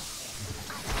forces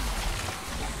are under attack.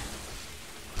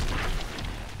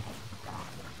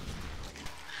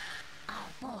 Our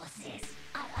forces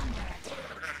are under attack.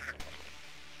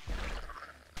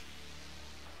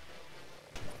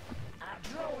 Our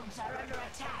drones are under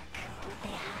attack. The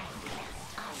hive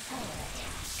cluster, our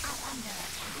forces are under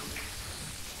attack.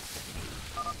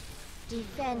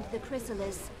 Defend the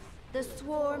chrysalis. The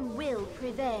swarm will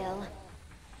prevail.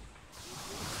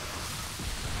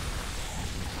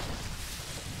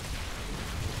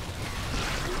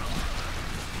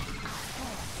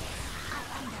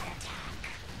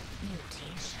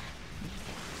 Mutation.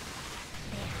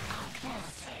 Our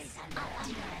forces are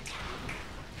under attack.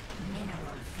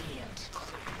 Mineral field.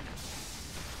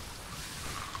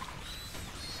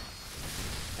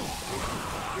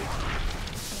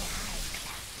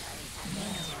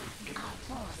 Our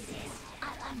forces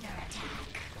are under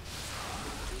attack.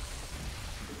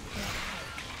 The hive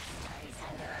cluster is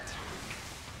under attack.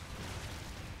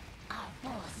 Our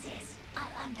forces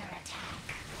are under attack.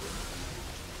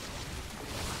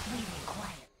 We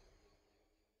require.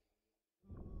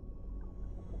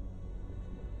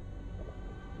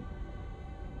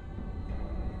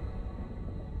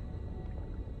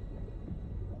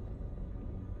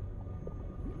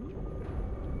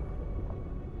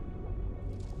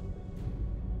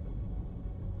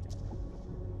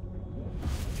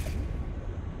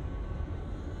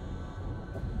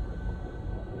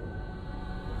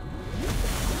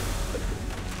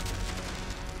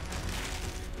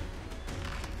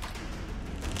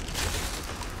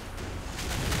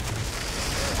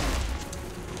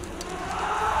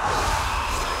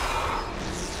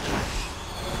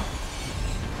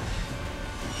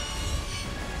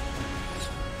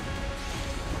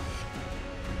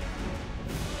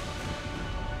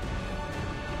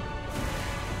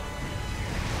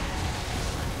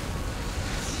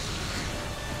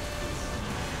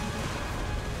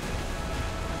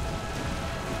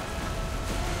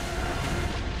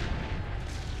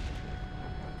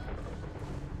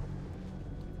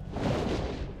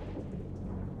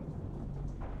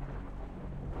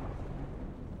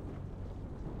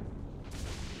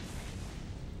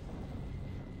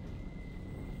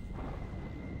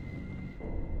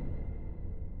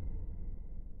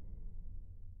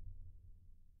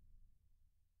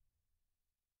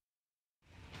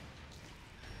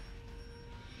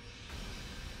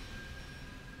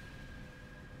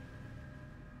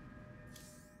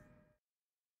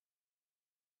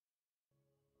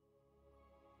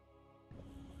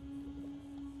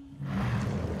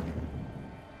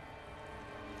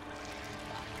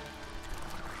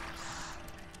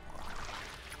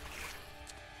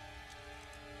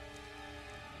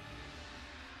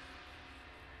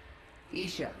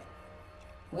 Isha,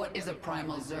 what is a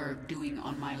primal Zerg doing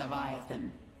on my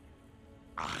Leviathan?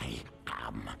 I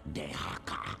am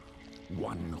Dehaka,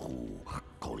 one who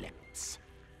collects.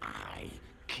 I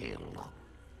kill.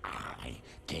 I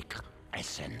take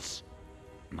essence.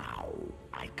 Now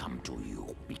I come to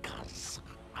you because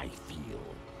I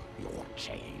feel your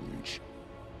change.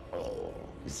 All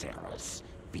Xeris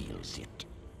feels it.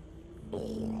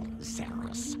 All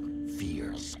Xeris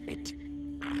fears it.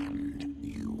 And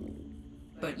you.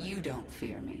 But you don't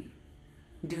fear me,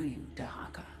 do you,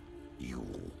 Dahaka? You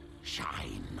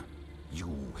shine.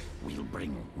 You will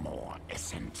bring more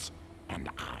essence, and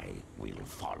I will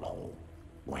follow.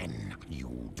 When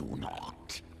you do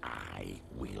not, I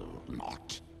will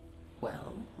not.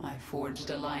 Well, I forged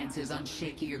alliances on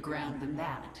shakier ground than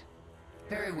that.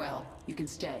 Very well, you can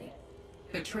stay.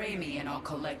 Betray me and I'll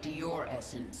collect your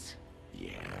essence.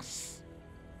 Yes.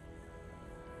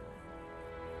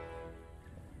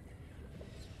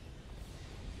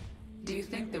 Do you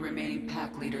think the remaining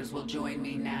pack leaders will join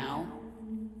me now?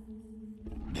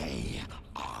 They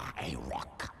are a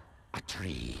rock, a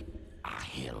tree, a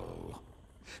hill.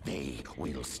 They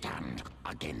will stand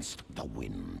against the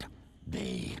wind.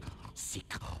 They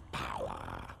seek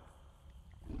power.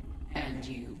 And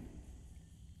you?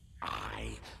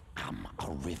 I am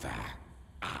a river.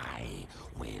 I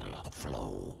will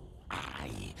flow.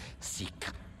 I seek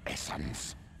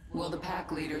essence. Well, the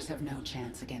pack leaders have no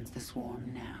chance against the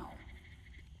swarm now.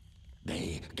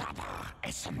 They gather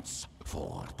essence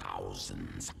for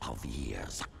thousands of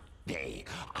years. They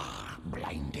are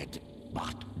blinded,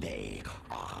 but they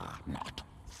are not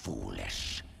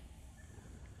foolish.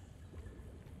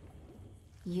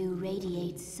 You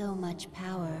radiate so much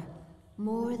power.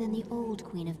 More than the old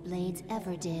Queen of Blades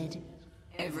ever did.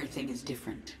 Everything is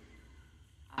different.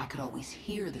 I could always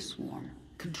hear the swarm,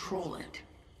 control it.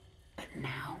 But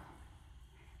now,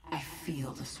 I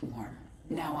feel the swarm.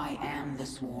 Now I am the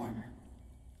swarm.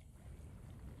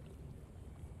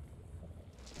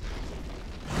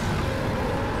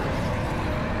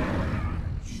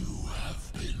 You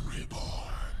have been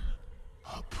reborn.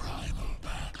 A primal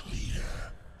pack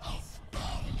leader of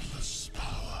boundless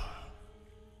power.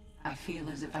 I feel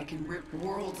as if I can rip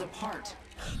worlds apart.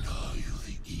 And are you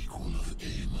the equal of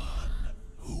Amon,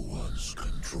 who once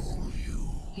controlled you?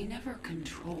 He never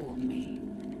controlled me.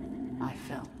 I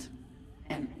felt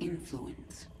an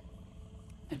influence.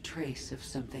 A trace of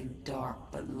something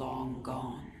dark but long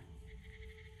gone.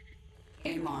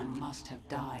 Amon must have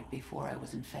died before I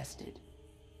was infested.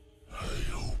 I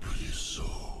hope it is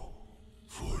so,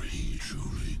 for he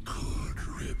truly could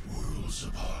rip worlds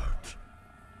apart.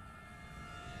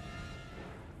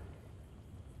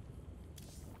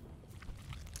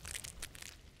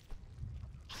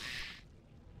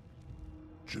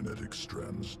 Genetic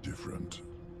strands different.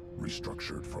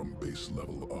 Restructured from base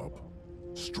level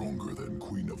up. Stronger than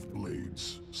Queen of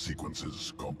Blades.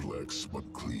 Sequences complex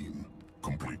but clean.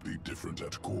 Completely different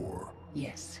at core.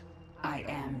 Yes, I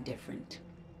am different.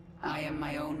 I am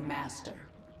my own master.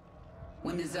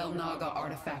 When the Zelnaga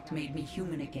artifact made me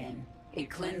human again, it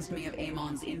cleansed me of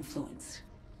Amon's influence.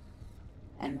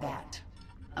 And that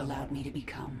allowed me to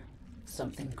become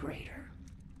something greater.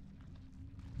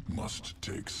 Must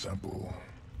take sample.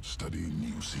 Study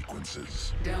new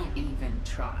sequences. Don't even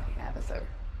try, Abathur.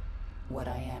 What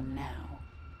I am now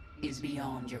is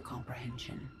beyond your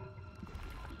comprehension.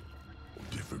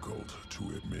 Difficult to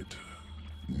admit.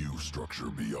 New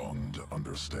structure beyond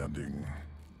understanding.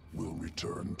 Will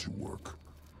return to work.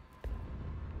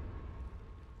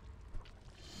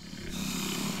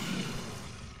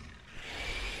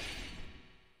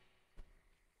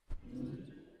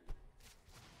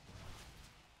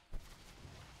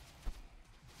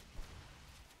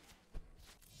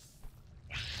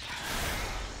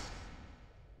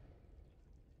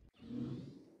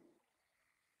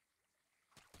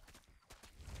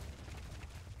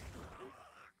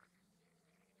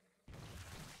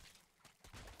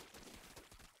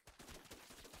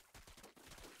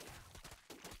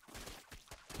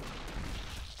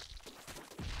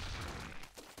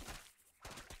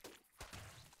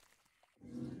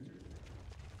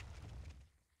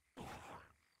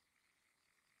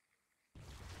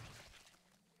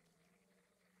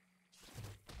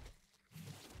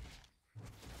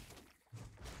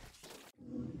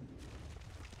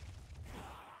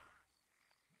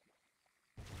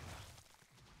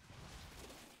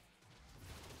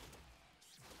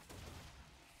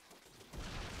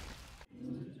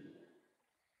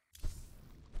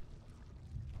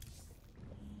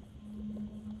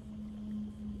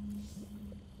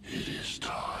 It is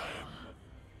time.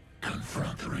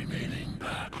 Confront the remaining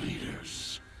pack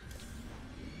leaders.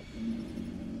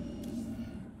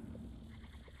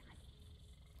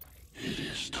 It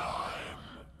is time.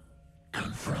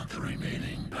 Confront the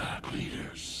remaining pack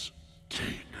leaders.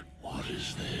 Take what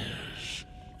is theirs.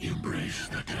 Embrace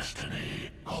the destiny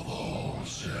of all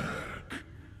Zerg.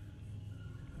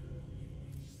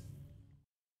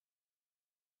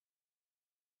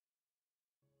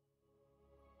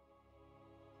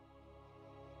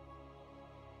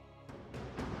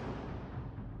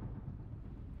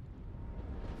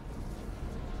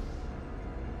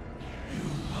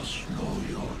 Must know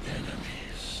your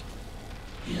enemies.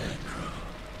 Yedra,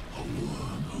 a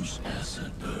worm whose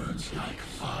acid burns like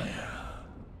fire.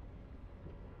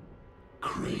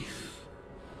 Kraith,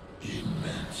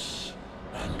 immense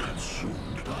and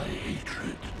consumed by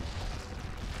hatred.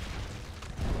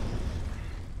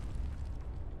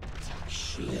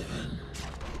 Sliven,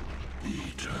 the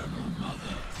Eternal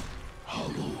Mother,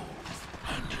 hollow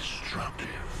and destructive.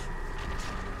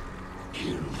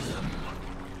 Kill them,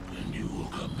 and you will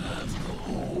command the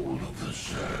whole of the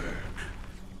Zerg.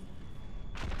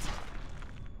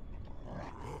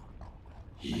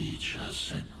 Each has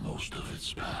sent most of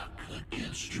its pack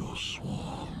against your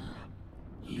swarm,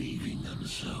 leaving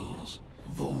themselves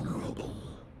vulnerable.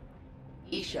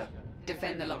 Isha,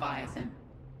 defend the Leviathan.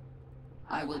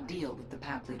 I will deal with the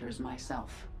pack leaders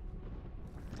myself.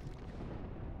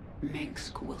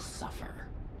 Mengsk will suffer.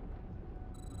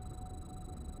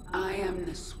 I am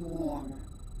the swarm.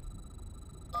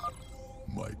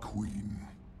 My queen,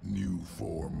 new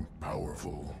form,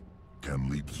 powerful, can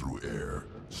leap through air,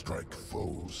 strike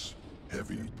foes,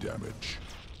 heavy damage.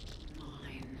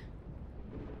 Mine.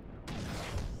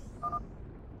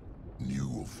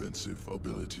 New offensive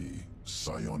ability,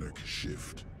 psionic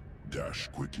shift. Dash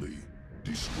quickly,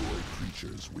 destroy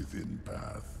creatures within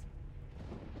path.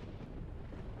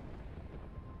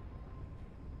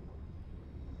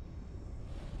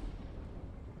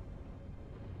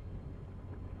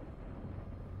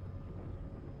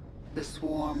 The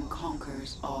swarm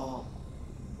conquers all.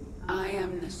 I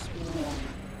am the swarm.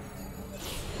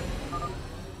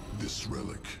 This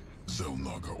relic,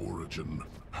 Zelnaga origin,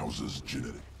 houses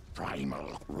genetic.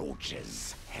 Primal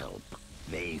roaches help.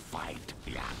 They fight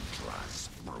Yantra's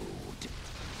brood.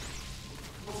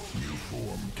 New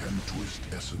form can twist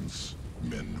essence,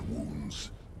 mend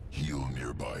wounds, heal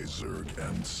nearby Zerg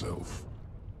and self.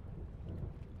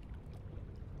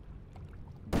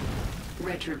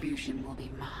 Retribution will be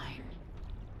mine.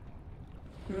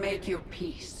 Make your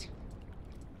peace.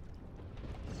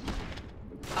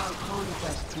 Our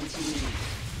conquest continues.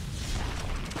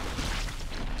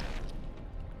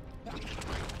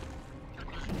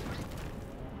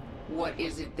 What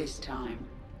is it this time?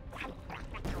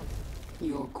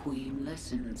 Your queen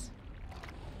listens.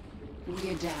 We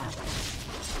adapt.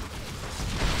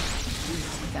 We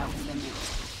are without limit.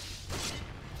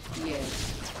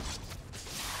 Yes.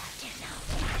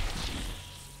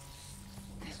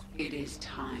 It is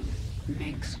time.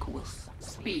 Mengsk will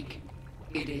speak.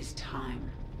 It is time.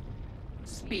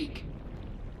 Speak.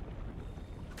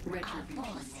 Our Retribution.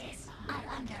 forces are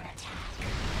under attack.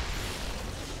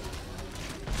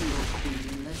 Your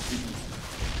queen listens.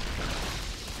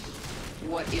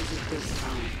 What is it this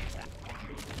time?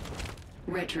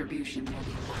 Retribution will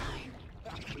be mine.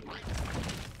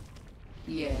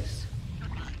 Yes.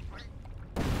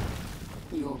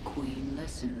 Your queen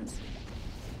listens.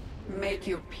 Make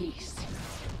your peace.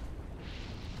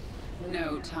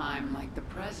 No time like the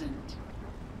present.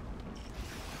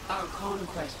 Our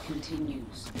conquest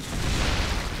continues.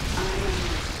 I am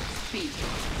speak.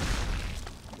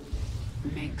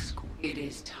 Mengsk, it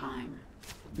is time.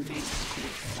 Mengsk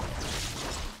will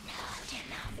Not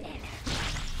enough energy.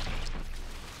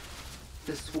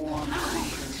 The swarm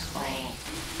conquers all.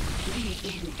 The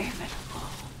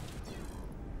inevitable.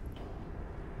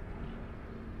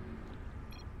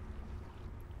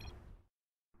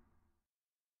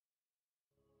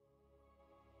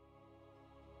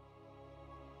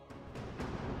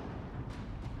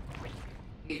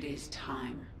 It is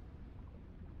time.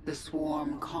 The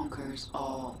swarm conquers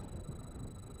all.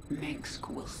 Mengsk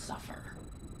will suffer.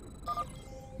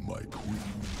 My queen,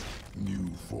 new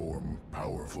form,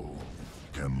 powerful,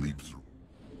 can leap through.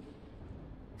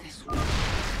 This will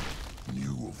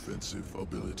New offensive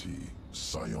ability,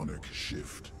 psionic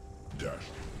shift. Dash.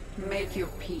 make your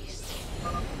peace.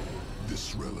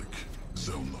 This relic,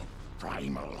 Zelna.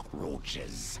 Primal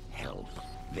roaches help.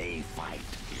 They fight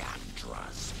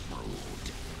Yantra's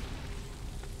brood.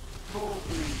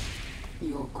 Boldly,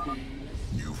 your queen.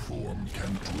 New form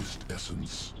can twist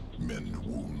essence, mend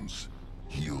wounds,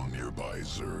 heal nearby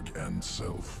Zerg and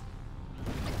self.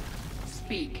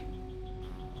 Speak.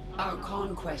 Our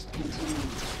conquest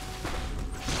continues.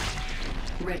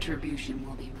 Retribution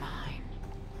will be mine.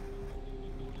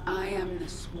 I am the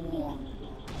swarm.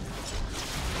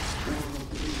 This world will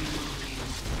be mine.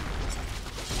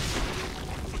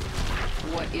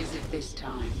 What is it this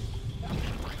time?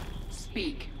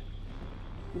 Speak.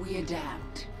 We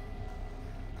adapt.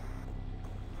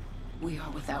 We are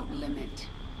without limit.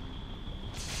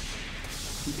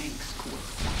 Mengsk will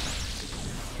suffer.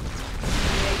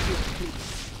 Make your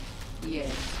peace.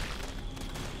 Yes.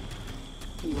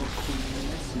 Your queen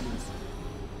listens.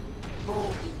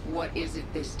 Oh, what is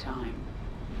it this time?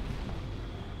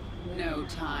 No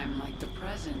time like the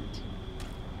present.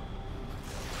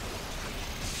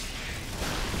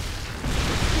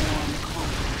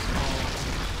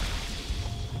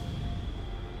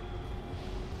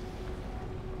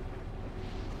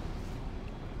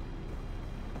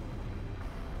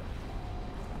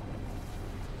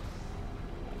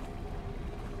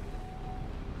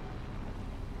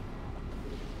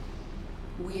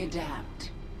 We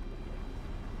adapt.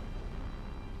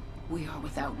 We are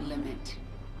without limit.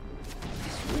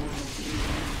 This world is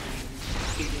mine.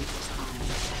 It is time.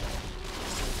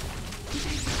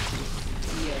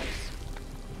 Yes.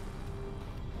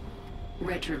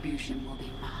 Retribution will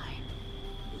be mine.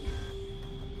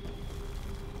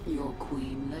 Your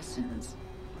queen listens.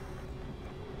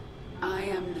 I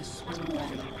am the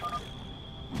swarm.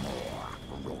 More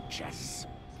roaches.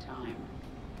 Time.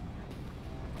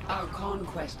 Our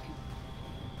conquest.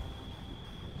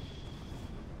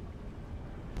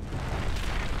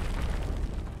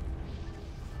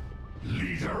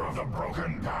 Leader of the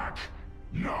Broken Pack?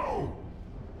 No!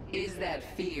 Is that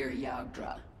fear,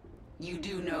 Yagdra? You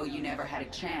do know you never had a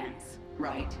chance,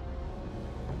 right?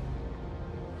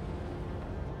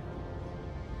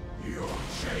 Your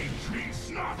change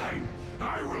means nothing!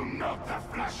 I will melt the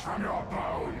flesh from your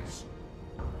bones!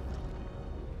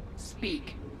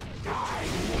 Speak. Die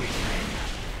weakling!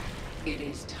 It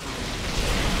is time.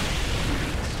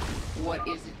 What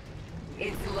is it?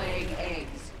 It's laying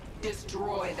eggs.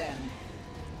 Destroy them.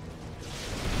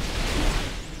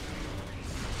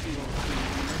 Your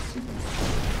queen listens.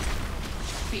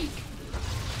 Speak.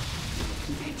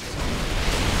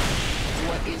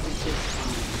 What is it this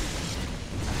time?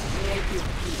 Make your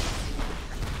peace.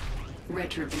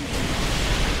 Retribution.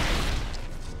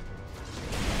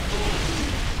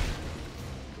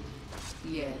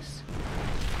 Yes.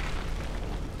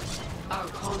 Our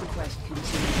conquest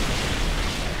continues.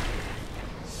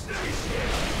 Stay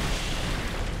still!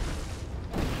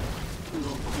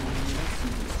 Your queen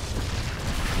listens.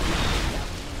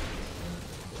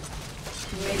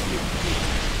 Make your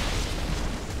peace.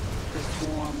 The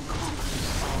swarm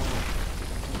conquers all.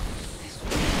 This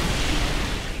will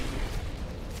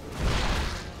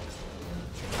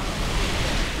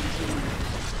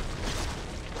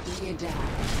we adapt.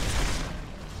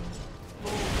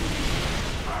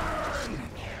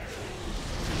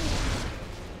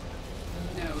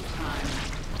 No time.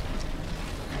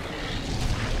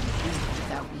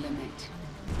 Without limit.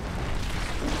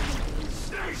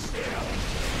 Stay still!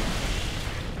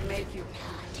 Make your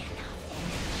path.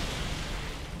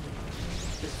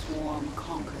 The swarm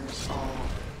conquers all.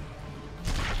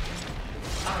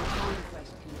 Our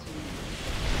conquest continues.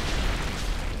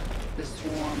 The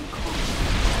swarm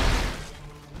conquers all.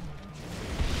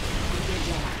 We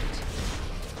adapt.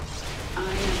 I am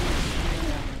the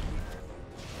swarm.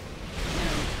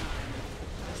 No time.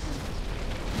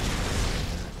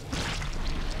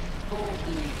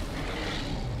 Boldly.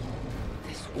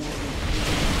 This order.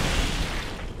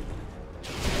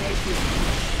 Make your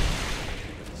peace.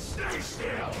 Stay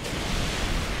still!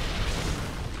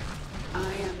 I am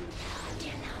Not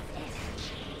enough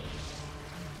energy.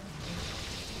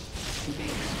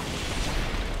 big.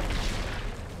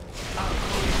 Our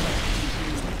conquest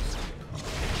continues.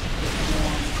 The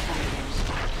swarm conquers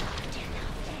Not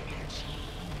enough energy.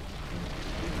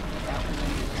 without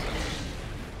limit.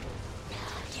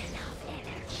 Not enough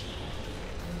energy.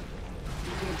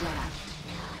 We adapt.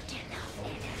 Not enough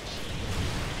energy.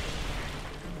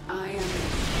 I am the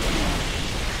swarm.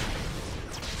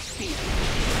 Speak.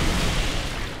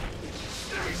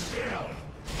 Stay still!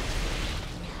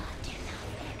 Not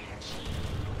enough energy.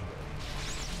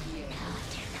 Yes.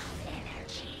 Not enough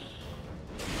energy.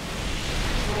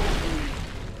 Boldly.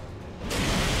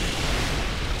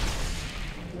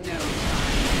 No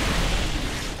time.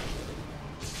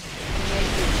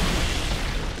 Make your peace.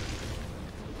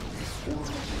 This world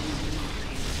is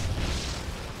mine.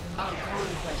 Our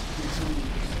conquest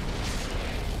continues.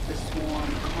 The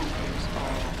swarm conquers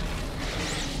all.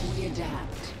 We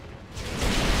adapt.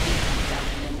 Without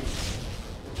limit.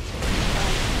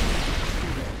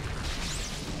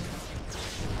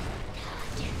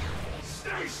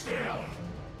 Stay still!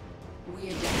 We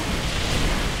adapt.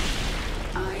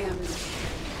 I am the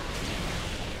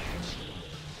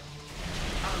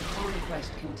Our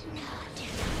conquest continues.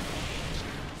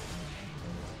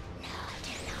 Not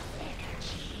enough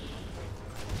energy.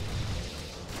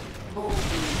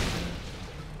 Boldly.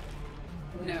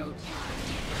 No time.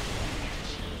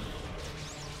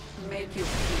 Make your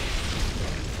peace.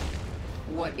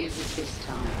 What is it this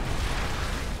time?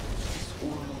 This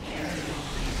world is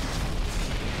mine.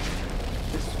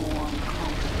 The swarm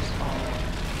conquers all.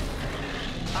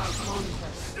 Our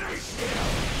conquest Stay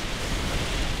still!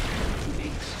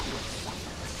 makes us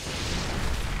suffer.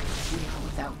 We are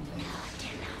without limit. Not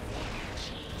enough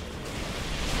energy.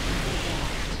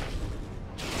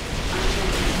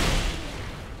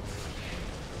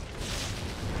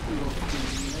 Your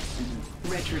queen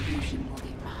listens. Retribution will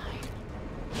be mine.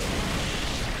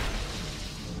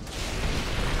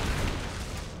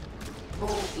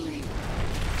 Boldly.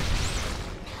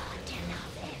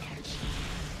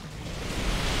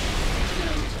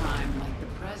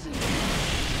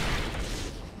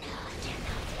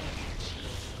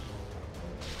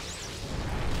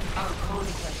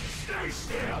 Stay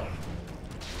still!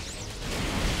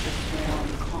 The swarm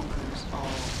conquers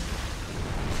all.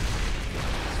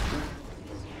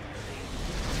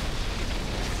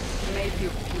 Make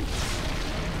your peace.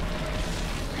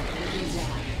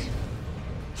 Adapt.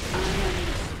 I am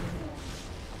the swarm.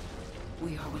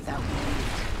 We are without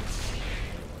limit.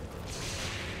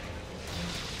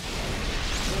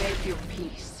 Make your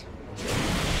peace.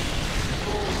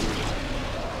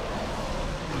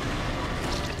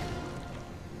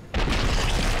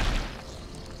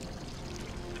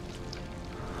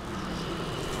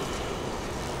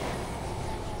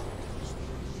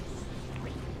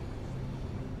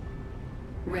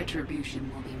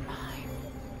 Retribution will be mine.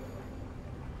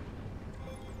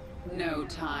 No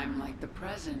time like the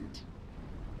present.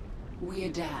 We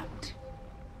adapt.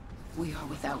 We are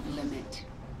without limit.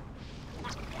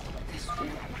 This war.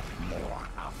 More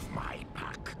of my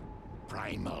pack.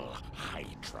 Primal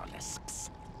Hydralisks.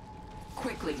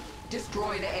 Quickly,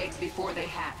 destroy the eggs before they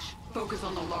hatch. Focus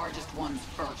on the largest ones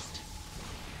first.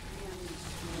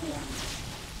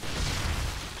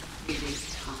 It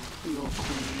is time. Your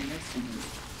queen listens.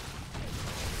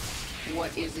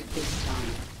 What is it this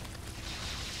time?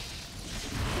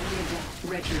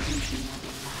 Retribution will be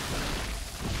mine.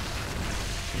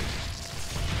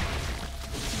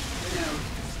 No,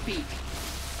 speak.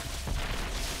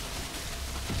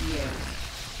 Yes.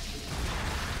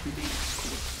 Make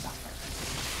quick suffer.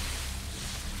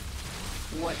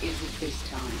 What is it this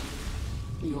time?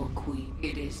 Your queen.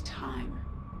 It is time.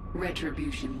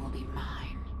 Retribution will be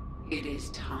mine. It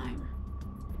is time.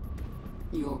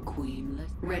 Your queen.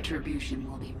 Retribution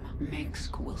will be mine.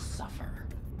 Mengsk will suffer.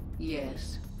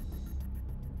 Yes.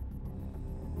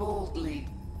 Boldly.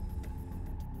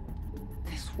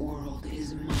 This world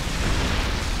is mine.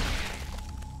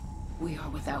 We are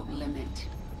without limit.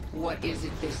 What is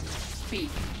it this? Speak.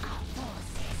 Our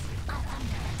forces are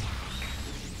under attack.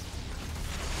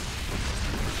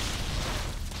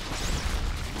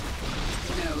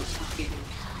 No, it.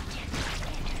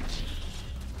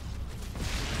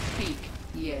 Speak.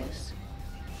 Yes.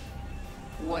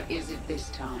 What is it this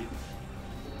time?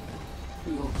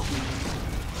 Your queen.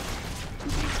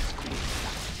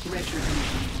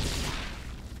 Retribution.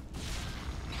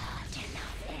 Not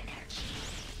enough energy.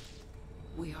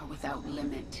 We are without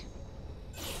limit.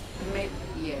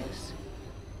 Yes.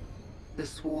 The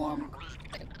swarm.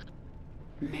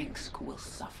 Mengsk will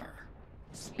suffer.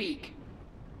 Speak.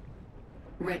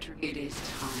 It is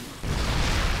time.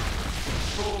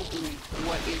 Boldly.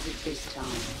 What is it this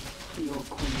time? Your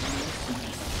queen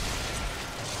listens.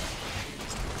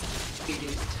 It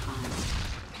is time.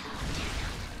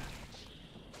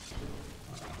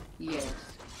 Yes.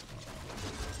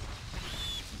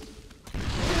 No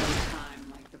time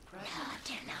like the present. Not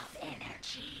enough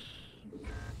energy.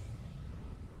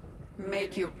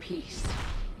 Make your peace.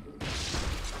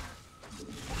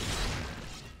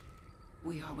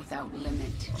 We are without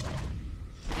limit.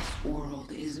 This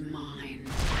world is mine.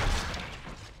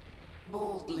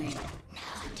 Boldly.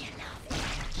 Not enough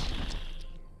energy.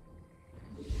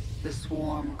 The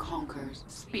swarm conquers.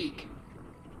 Speak.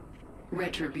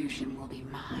 Retribution will be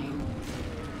mine.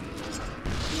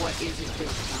 What is it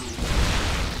this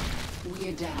time? We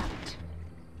adapt.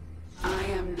 I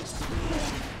am the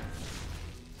swarm.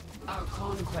 Our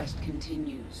conquest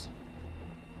continues.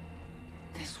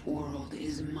 This world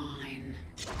is mine.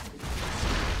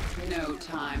 No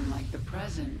time like the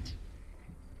present.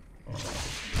 I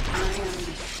am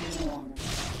the swarm.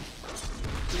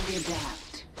 We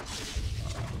adapt.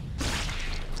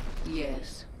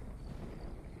 Yes.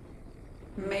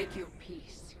 Make your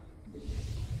peace.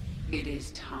 It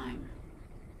is time.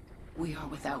 We are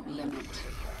without limit.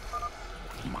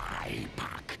 My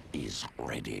pack is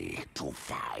ready to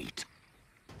fight.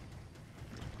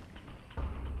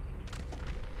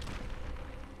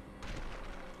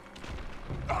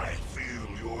 I feel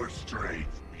your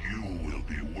strength. You will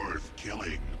be worth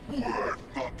killing. Worth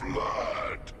the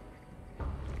blood.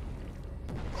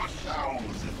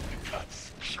 1,000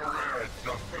 cuts shred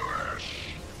the flesh.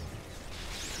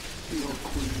 Your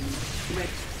queen.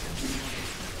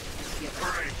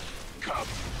 Great cup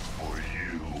for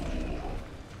you.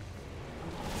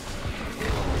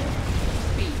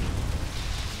 Speak.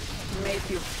 Make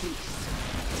your peace.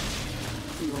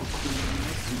 Your queen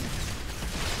listens.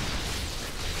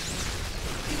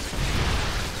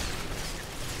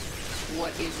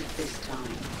 What is it this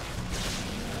time?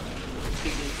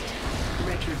 It is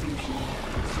retribution.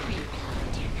 Speak.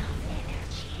 Not enough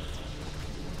energy.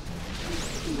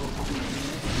 Your queen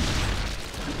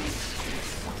listens.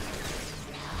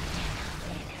 Not enough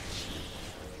energy.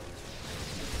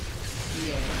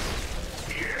 Yes.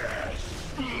 Yes,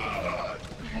 blood.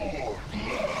 More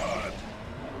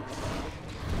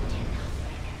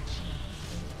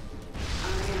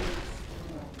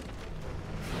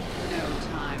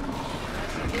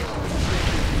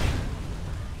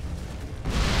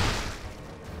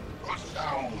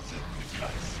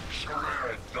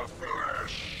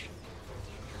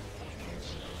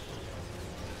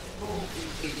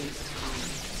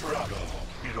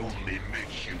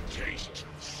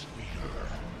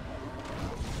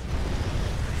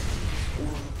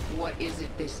What is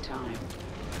it this time?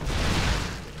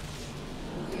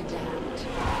 We adapt.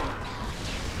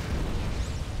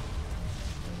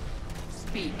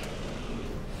 Speak.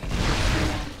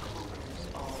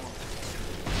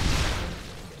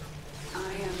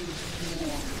 I am the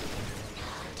swarm.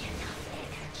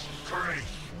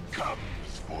 Strength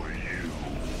comes for you.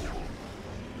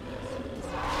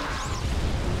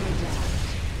 We adapt.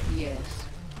 Yes.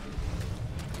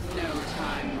 No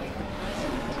time like the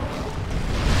present.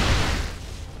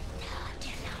 Not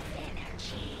enough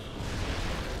energy.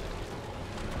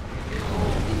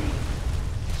 Coldly.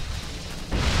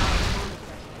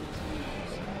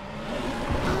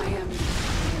 I am the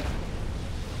swarm.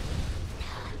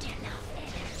 Not enough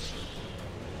energy.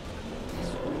 The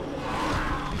swarm.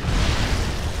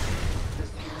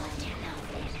 Not enough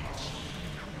energy.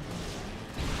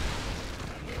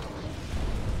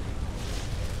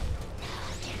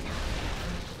 Not enough.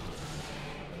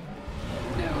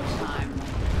 No time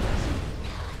like the present.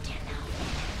 Not enough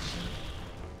energy.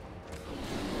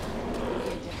 We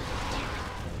adapt.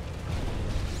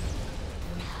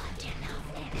 Not enough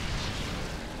energy.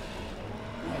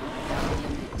 Without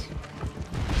limit.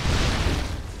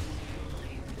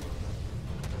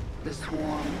 The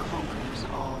swarm conquers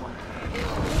all.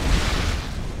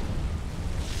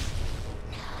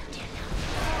 Not enough.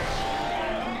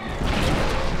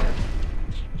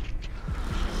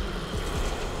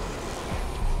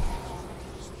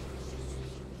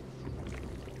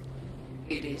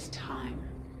 It is time.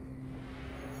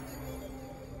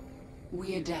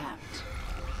 We adapt.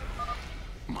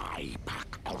 My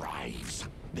pack arrives.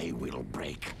 They will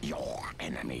break your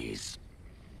enemies.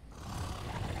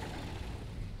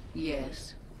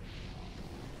 Yes.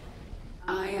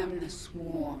 I am the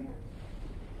swarm.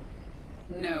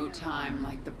 No time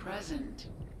like the present.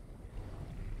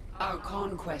 Our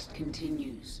conquest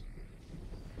continues.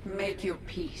 Make your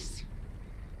peace.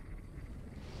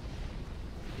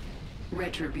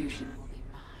 Retribution will be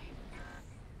mine.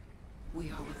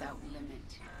 We are without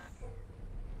limit.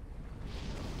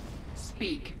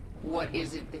 Speak. What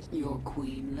is it that your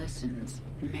queen listens?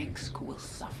 Minsk will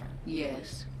suffer.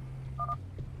 Yes.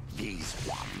 These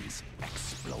ones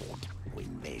explode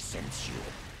when they sense you.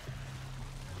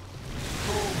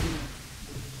 Boldly.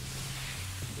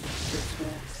 The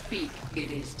swarm. Speak.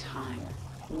 It is time.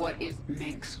 What is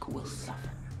Minsk will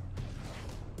suffer.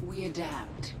 We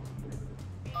adapt.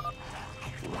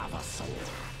 Ravasol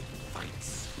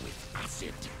fights with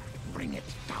acid. Bring it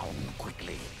down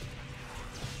quickly.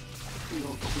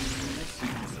 Your queen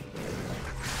listens.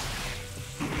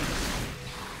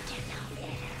 Not enough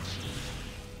energy.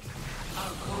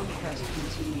 Our conquest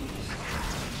continues.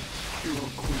 Your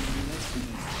queen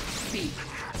listens. Speak.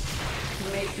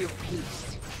 Make your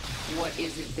peace. What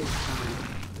is it this time?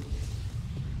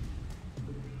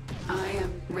 I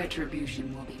am. Retribution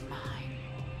will be mine.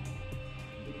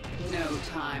 No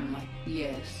time like.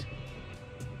 Yes.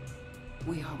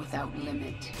 We are without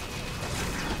limit.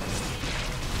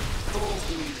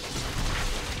 Boldly.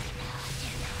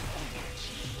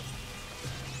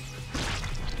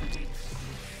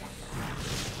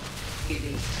 It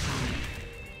is time.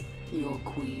 Your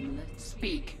queen, let's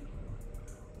speak.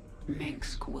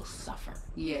 Minsk will suffer.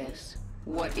 Yes.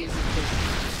 What is it this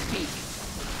speak?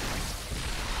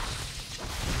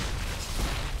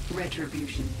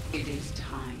 Retribution. It is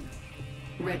time.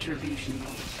 Retribution.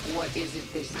 What is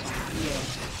it this time?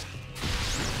 Yes.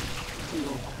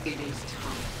 Look, it is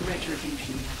time.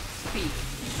 Retribution. Speak.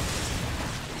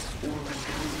 This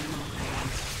oracle is mine.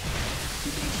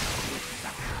 Minsk will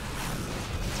suffer.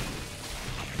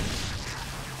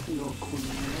 Your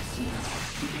queen listens.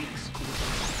 Minsk will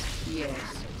suffer.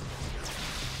 Yes.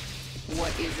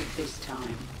 What is it this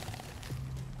time?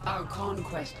 Our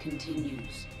conquest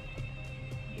continues.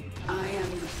 I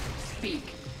am.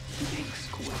 Speak.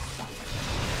 Minsk will suffer.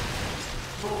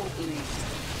 Boldly.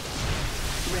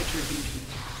 Retribution.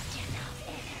 Not enough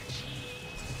energy.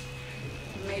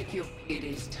 Make your. It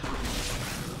is time.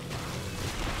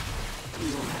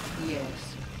 Your. Yes.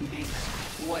 Minsk.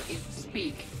 What is.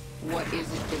 Speak. What is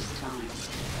it this time?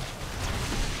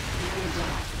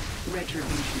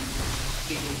 Retribution.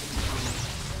 It is time.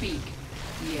 Speak.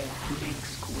 Yes.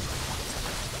 Minsk will suffer.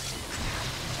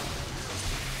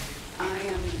 I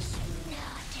am.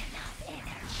 Not enough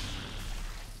energy.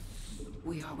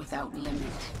 We are without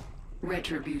limit.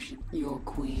 Retribution. Your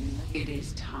queen. It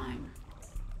is time.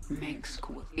 Minsk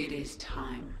will. It is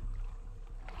time.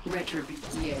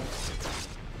 Retribution. Yes.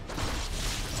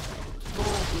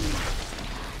 Boldly.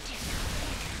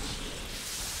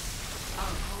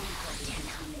 Our conquest.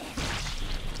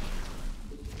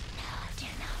 Not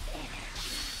enough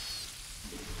energy.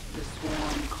 The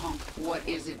swarm conquers. What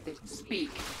is it that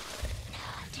speak?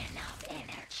 Not enough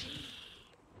energy.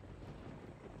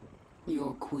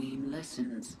 Your queen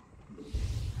listens.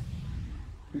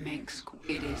 Minsk,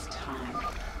 it is time.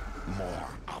 More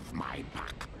of my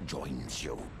pack joins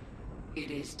you. It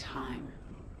is time.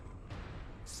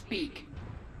 Speak.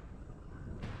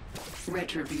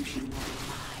 Retribution will be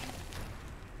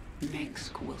mine.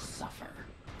 Minsk will suffer.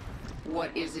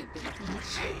 What is it that...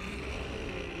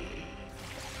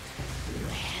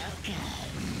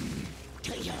 Welcome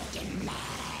to your demise.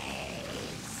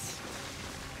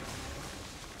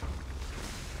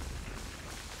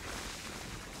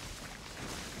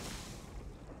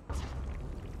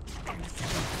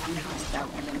 Without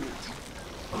limit.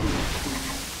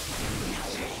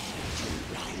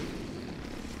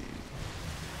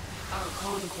 Our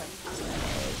conquest.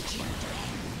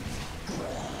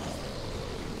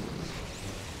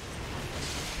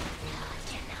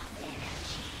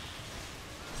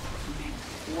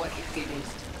 What it is?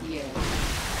 Yes.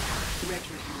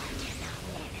 Retribution.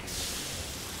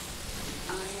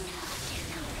 I am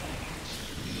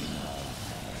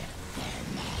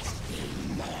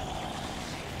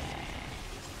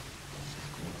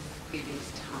It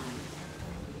is time.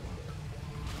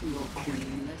 Your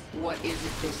queenless. What is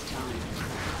it this time?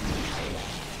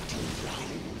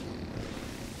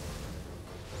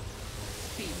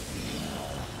 Speak.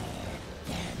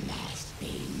 There must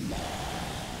be more.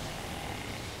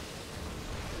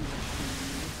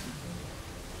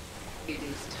 It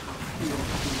is time. Your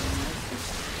queenless.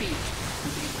 Speak.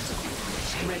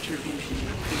 Retribution.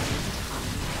 It is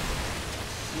time.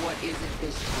 What is it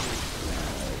this time?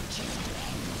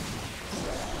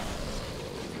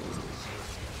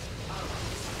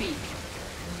 Speak.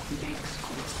 Makes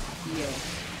course. Yes.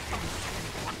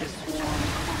 The swarm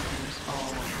conquers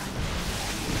all.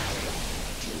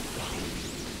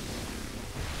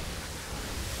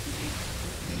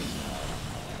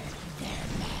 There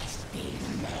must be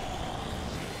more.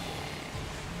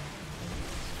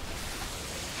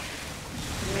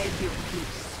 Make your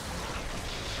peace.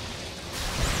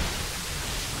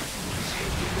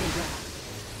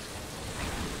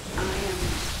 I am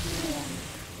sworn.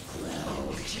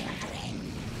 Grow, children.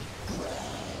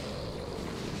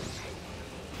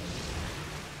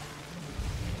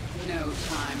 No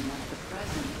time like the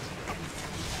present.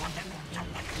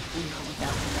 We go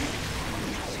without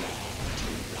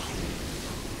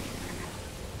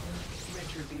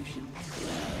retribution.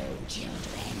 Grow,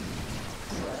 children.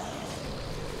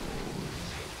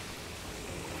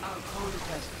 Our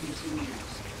conquest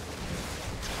continues.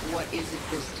 What is it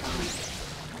this time?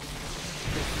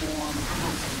 The form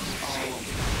conquers all.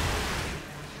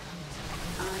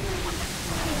 I am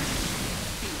sworn.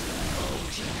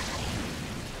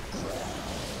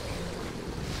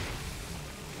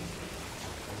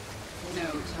 No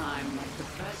time like the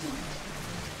present.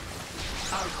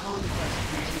 Our conquest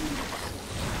continues.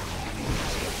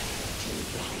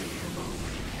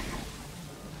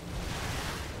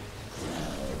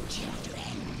 Grow,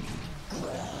 children.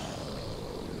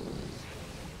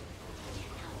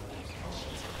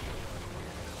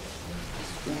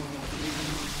 This world is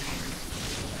mine.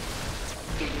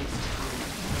 It is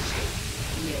time.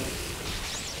 Yes.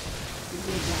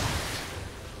 Live out.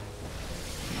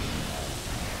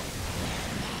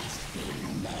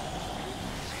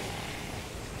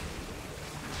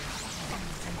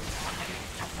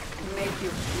 Make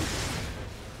your peace.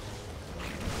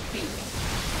 Speak.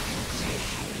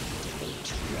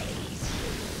 Betrays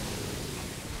you.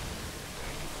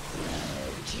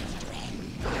 Grow, children.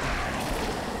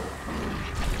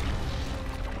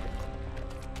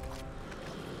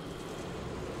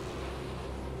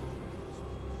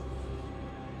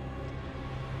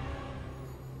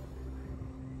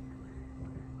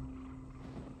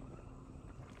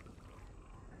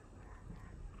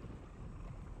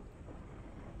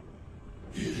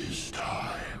 It is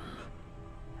time.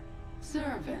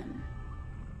 Servant.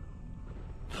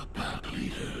 The pack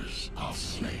leaders are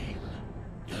slain.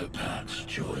 Their packs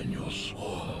join your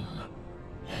swarm.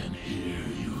 And here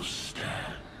you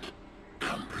stand,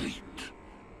 complete.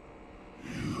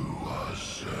 You are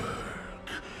Zerg.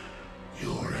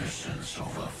 Your essence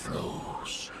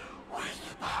overflows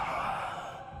with power.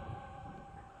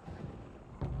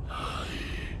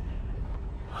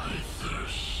 I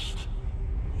thirst.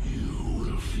 You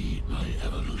will feed my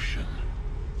evolution,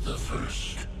 the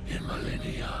first in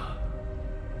millennia.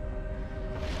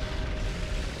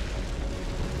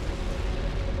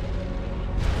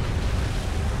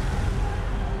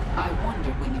 I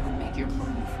wonder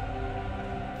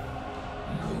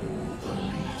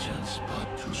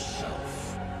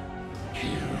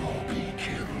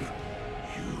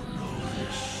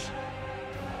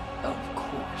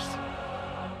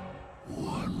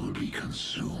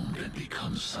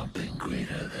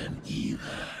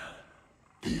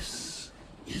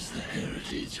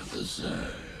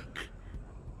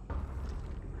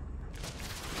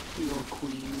Your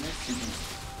queen listens.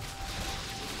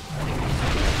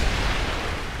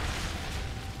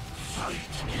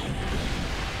 Fight.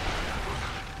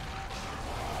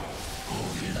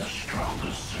 Only the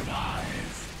strongest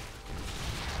survive.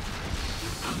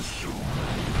 Consume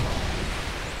and go.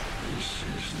 This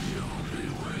is the only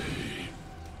way.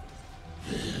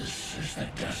 This is the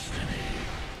destiny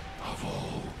of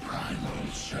all primal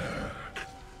Zerg.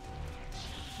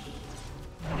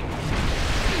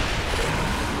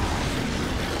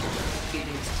 It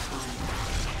is time.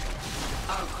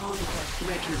 Our conquest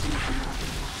retribution.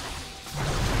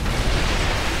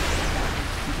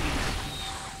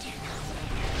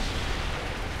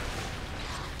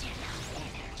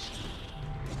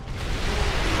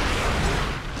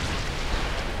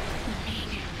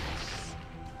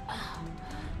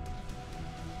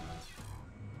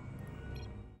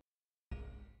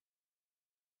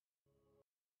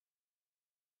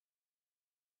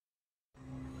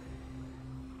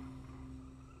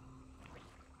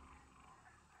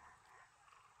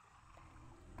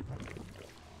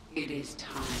 It is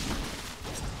time.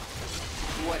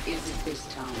 What is it this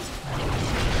time?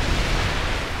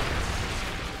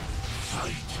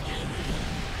 Fight.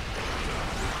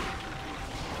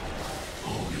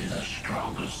 Only the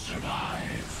strongest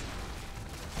survive.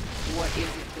 What is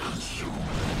it this time? Consume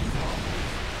and go.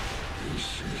 This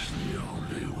is the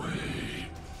only way.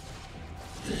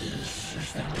 This is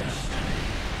the destiny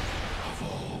of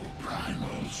all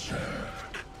primal Zerg.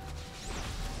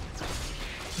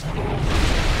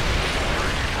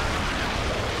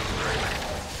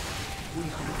 We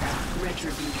are back.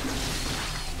 Retribution.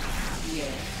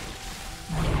 Yes.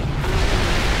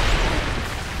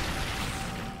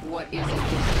 What is it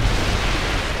this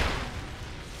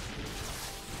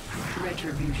time?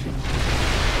 Retribution.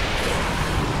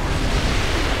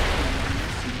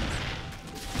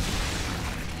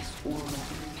 This world.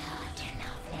 Not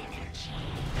enough energy.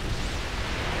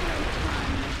 No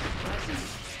time like the present.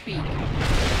 Speak.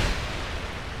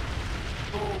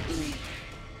 Boldly.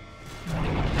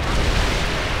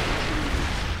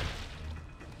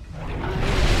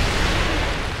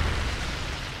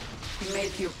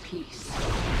 Make your peace. We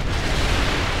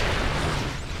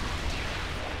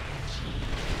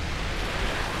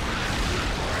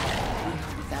are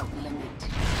without limit.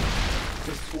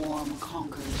 The swarm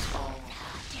conquers all.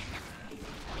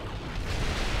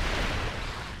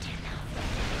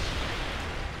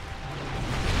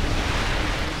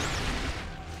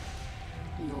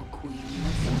 Your queen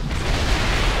listens.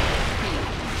 Speak.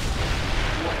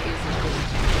 What is it this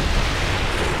time?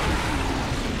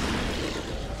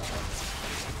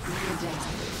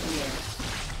 Yes.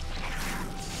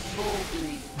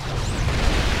 Boldly.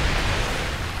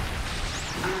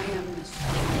 I am the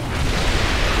storm.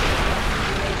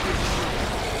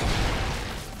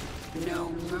 No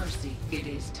mercy. It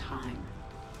is time.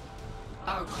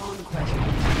 Our conquest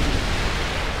continues.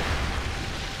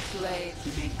 Slay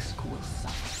makes will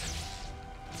suffer.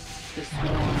 The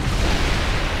swarm.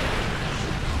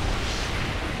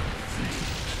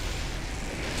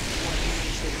 What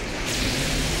is this time?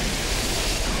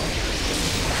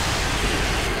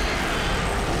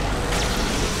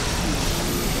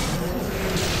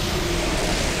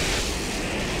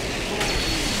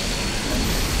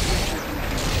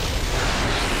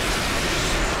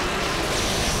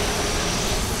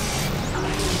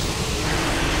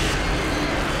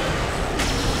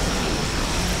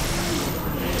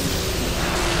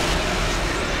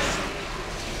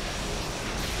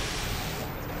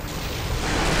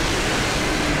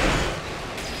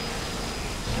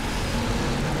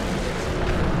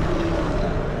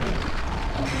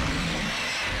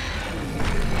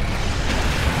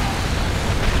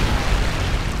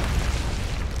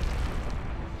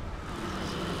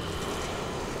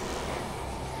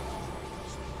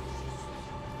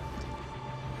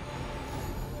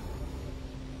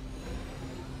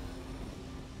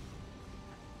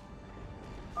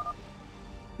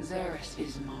 Xeris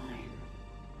is mine.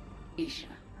 Isha,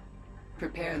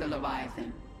 prepare the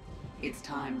Leviathan. It's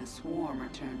time the swarm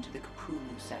returned to the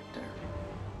Cthulhu sector.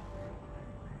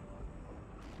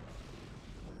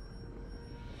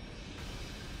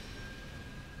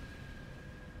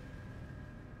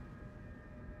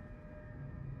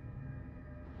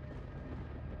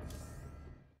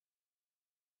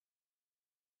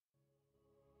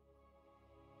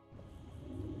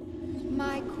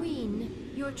 My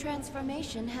queen, your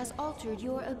transformation has altered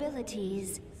your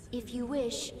abilities. If you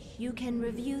wish, you can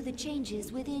review the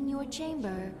changes within your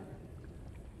chamber.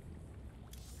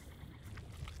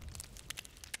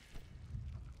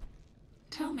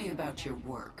 Tell me about your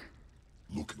work.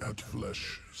 Look at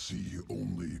flesh, see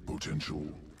only potential.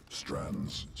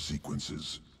 Strands,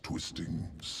 sequences, twisting,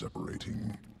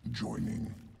 separating,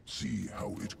 joining. See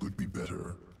how it could be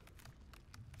better.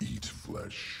 Eat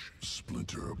flesh,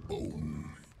 splinter bone.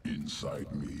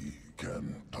 Inside me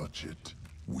can touch it,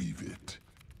 weave it,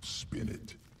 spin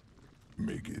it,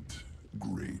 make it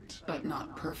great. But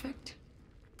not perfect?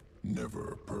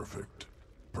 Never perfect.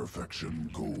 Perfection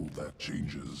goal that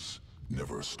changes,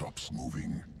 never stops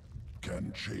moving.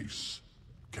 Can chase,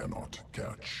 cannot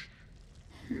catch.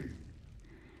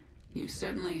 You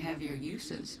certainly have your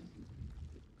uses.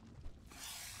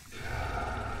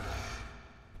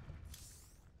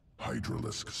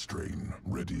 Hydralisk strain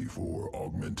ready for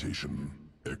augmentation.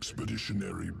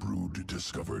 Expeditionary brood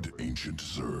discovered ancient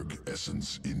Zerg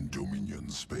essence in Dominion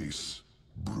space.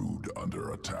 Brood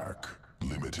under attack.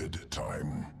 Limited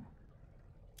time.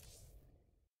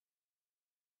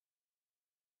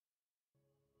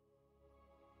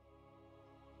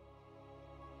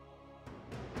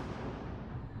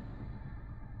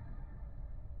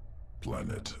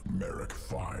 Planet Merrick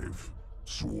 5.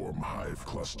 Swarm hive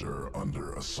cluster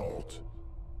under assault.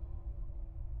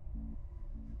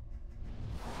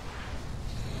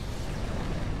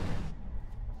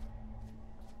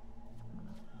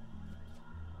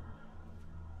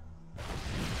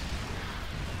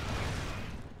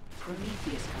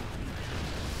 Prometheus Company.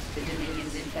 The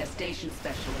Dominion's infestation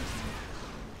specialist.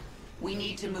 We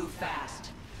need to move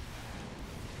fast.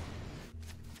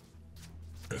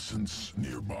 Essence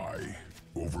nearby.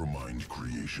 Overmind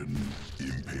creation.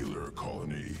 Impaler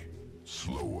colony.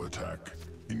 Slow attack.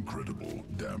 Incredible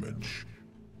damage.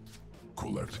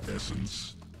 Collect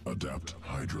essence. Adapt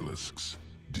hydralisks.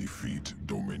 Defeat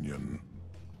Dominion.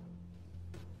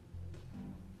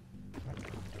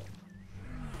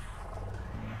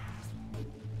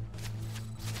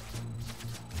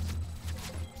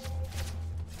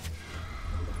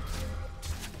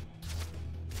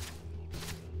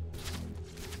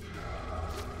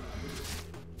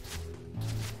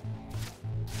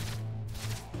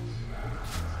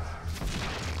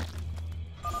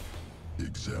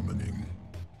 Examining.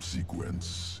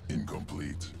 Sequence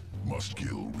incomplete. Must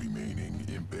kill remaining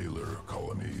impaler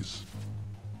colonies.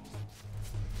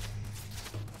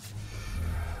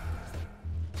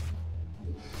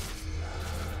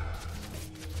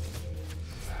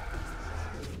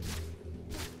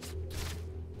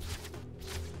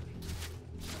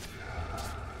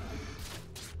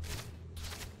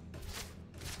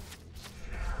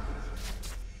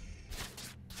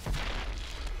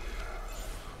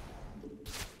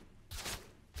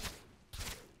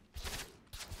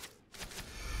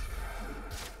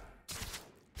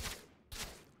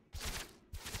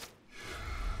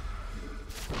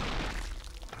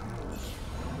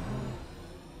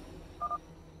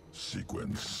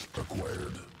 Sequence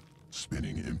acquired.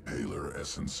 Spinning impaler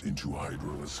essence into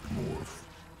hydralisk morph.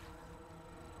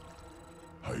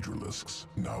 Hydralisks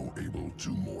now able to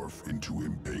morph into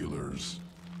impalers.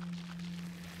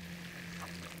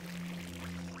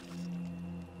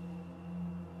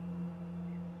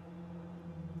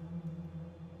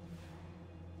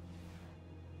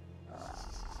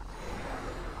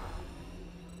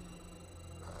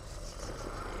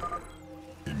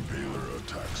 Impaler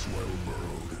attacks while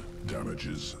burrowed.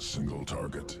 Damages single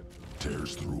target.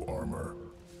 Tears through armor.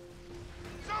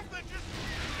 Something just...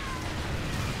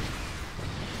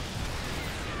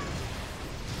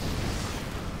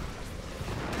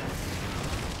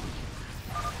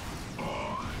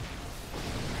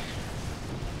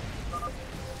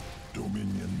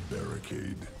 Dominion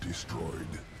barricade destroyed.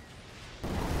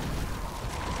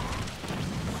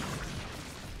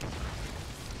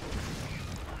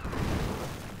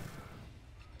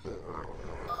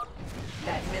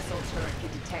 That missile turret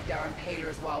can detect our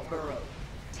impalers while burrowed.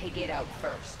 Take it out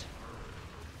first.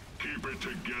 Keep it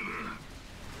together.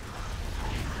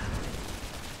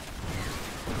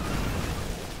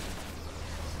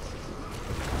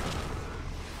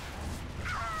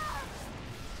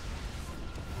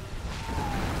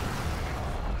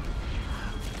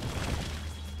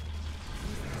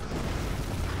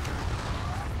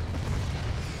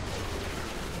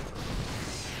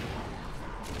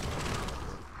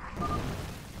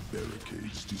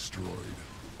 Barricades destroyed.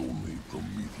 Only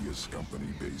Prometheus Company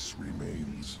base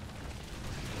remains.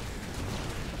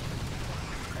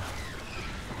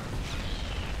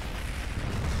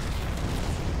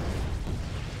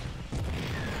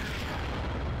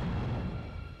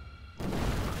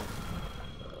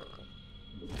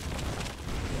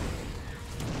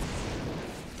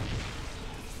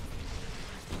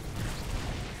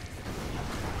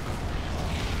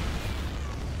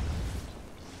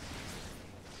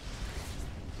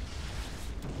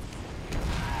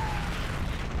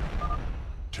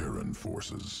 Terran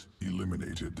forces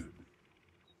eliminated.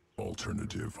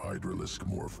 Alternative Hydralisk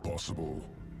morph possible.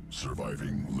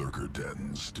 Surviving lurker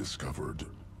dens discovered.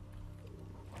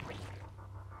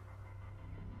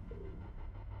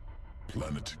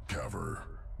 Planet Caver,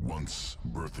 once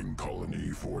birthing colony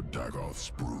for Dagoth's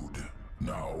brood,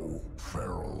 now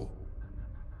feral.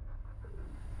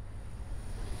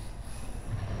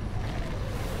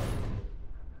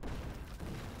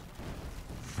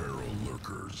 Feral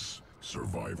lurkers,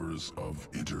 survivors of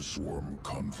interswarm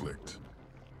conflict.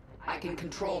 I can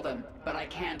control them, but I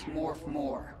can't morph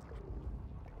more.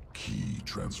 Key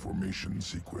transformation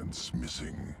sequence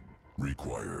missing.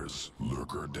 Requires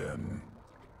lurker den.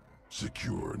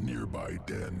 Secure nearby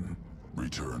den.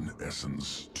 Return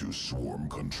essence to swarm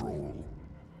control.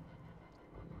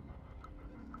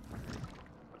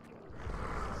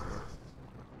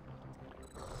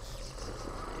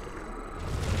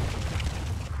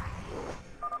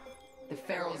 The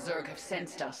feral Zerg have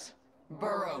sensed us.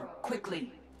 Burrow,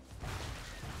 quickly!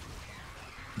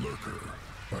 Lurker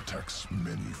attacks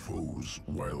many foes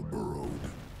while burrowed.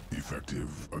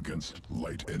 Effective against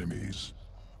light enemies.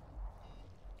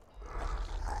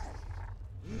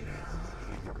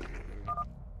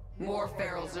 More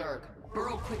feral Zerg.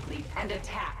 Burrow quickly and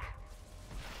attack!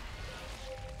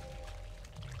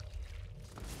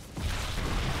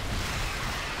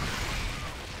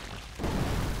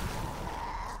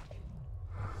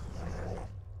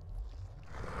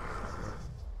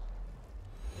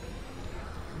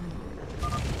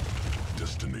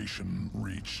 Destination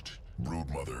reached.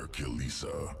 Broodmother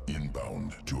Kilisa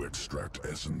inbound to extract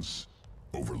essence.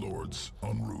 Overlords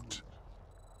en route.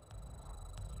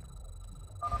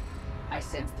 I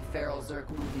sense the feral Zerg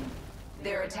moving.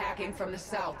 They're attacking from the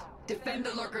south. Defend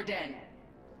the lurker den!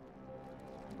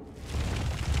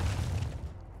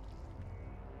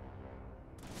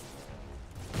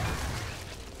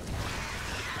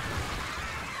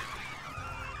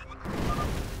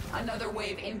 Another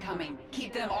wave incoming.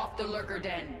 Keep them off the lurker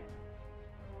den.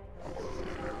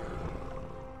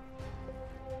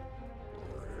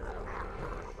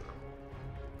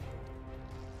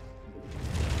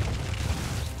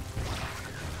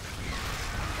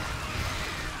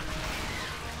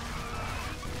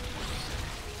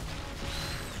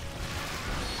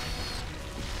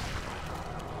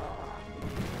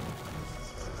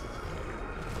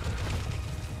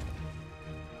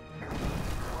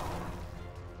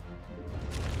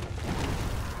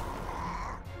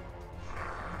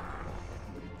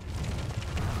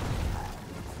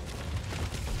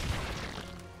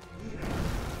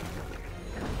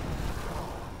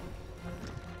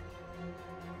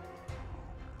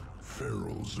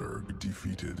 Feral Zerg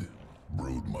defeated.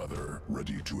 Broodmother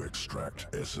ready to extract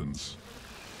essence.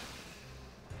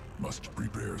 Must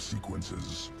prepare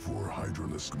sequences for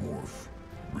Hydralisk morph.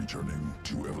 Returning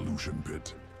to evolution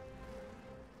pit.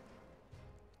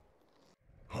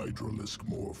 Hydralisk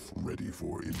morph ready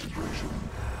for integration.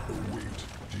 Await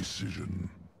decision.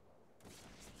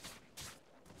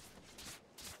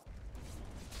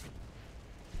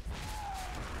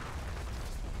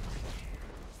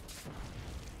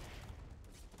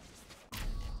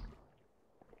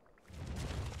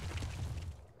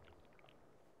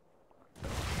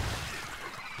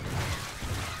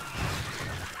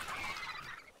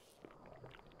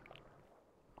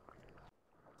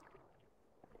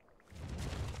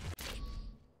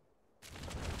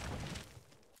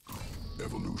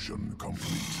 Evolution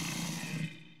complete.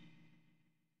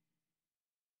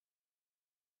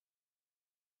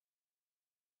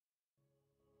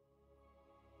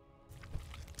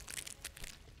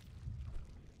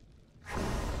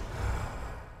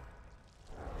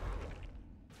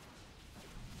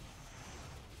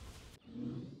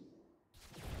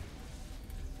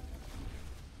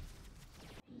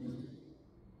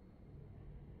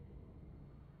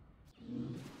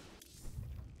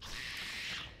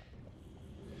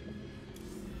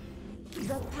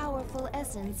 The powerful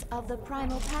essence of the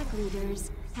primal pack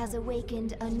leaders has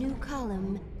awakened a new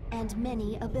column and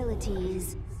many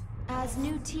abilities. As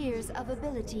new tiers of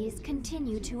abilities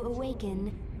continue to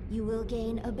awaken, you will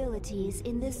gain abilities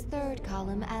in this third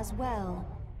column as well.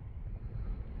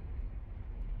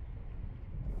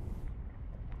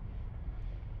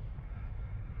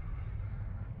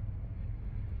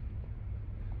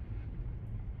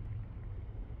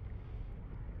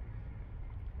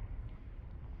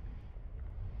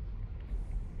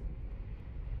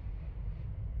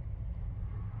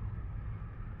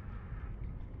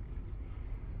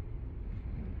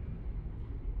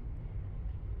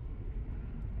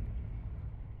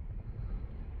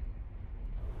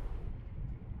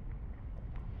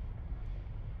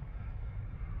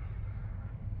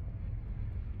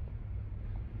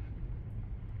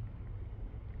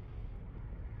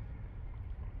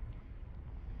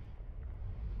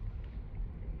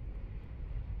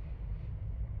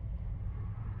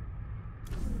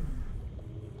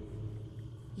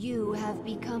 You have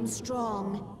become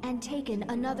strong and taken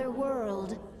another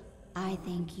world. I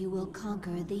think you will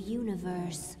conquer the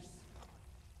universe.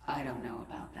 I don't know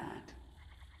about that.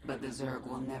 But the Zerg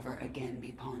will never again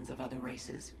be pawns of other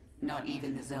races. Not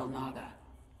even the Xel'Naga.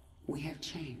 We have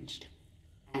changed.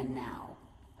 And now,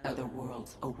 other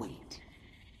worlds await.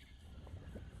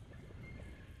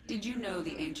 Did you know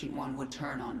the Ancient One would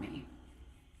turn on me?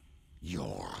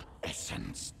 Your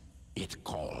essence, it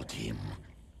called him.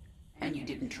 And you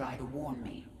didn't try to warn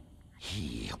me.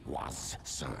 He was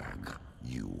Zerg.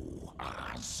 You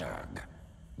are Zerg.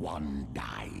 One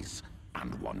dies,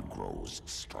 and one grows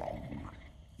strong.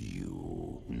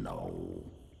 You know.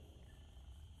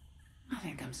 I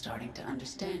think I'm starting to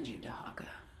understand you, Dahaka.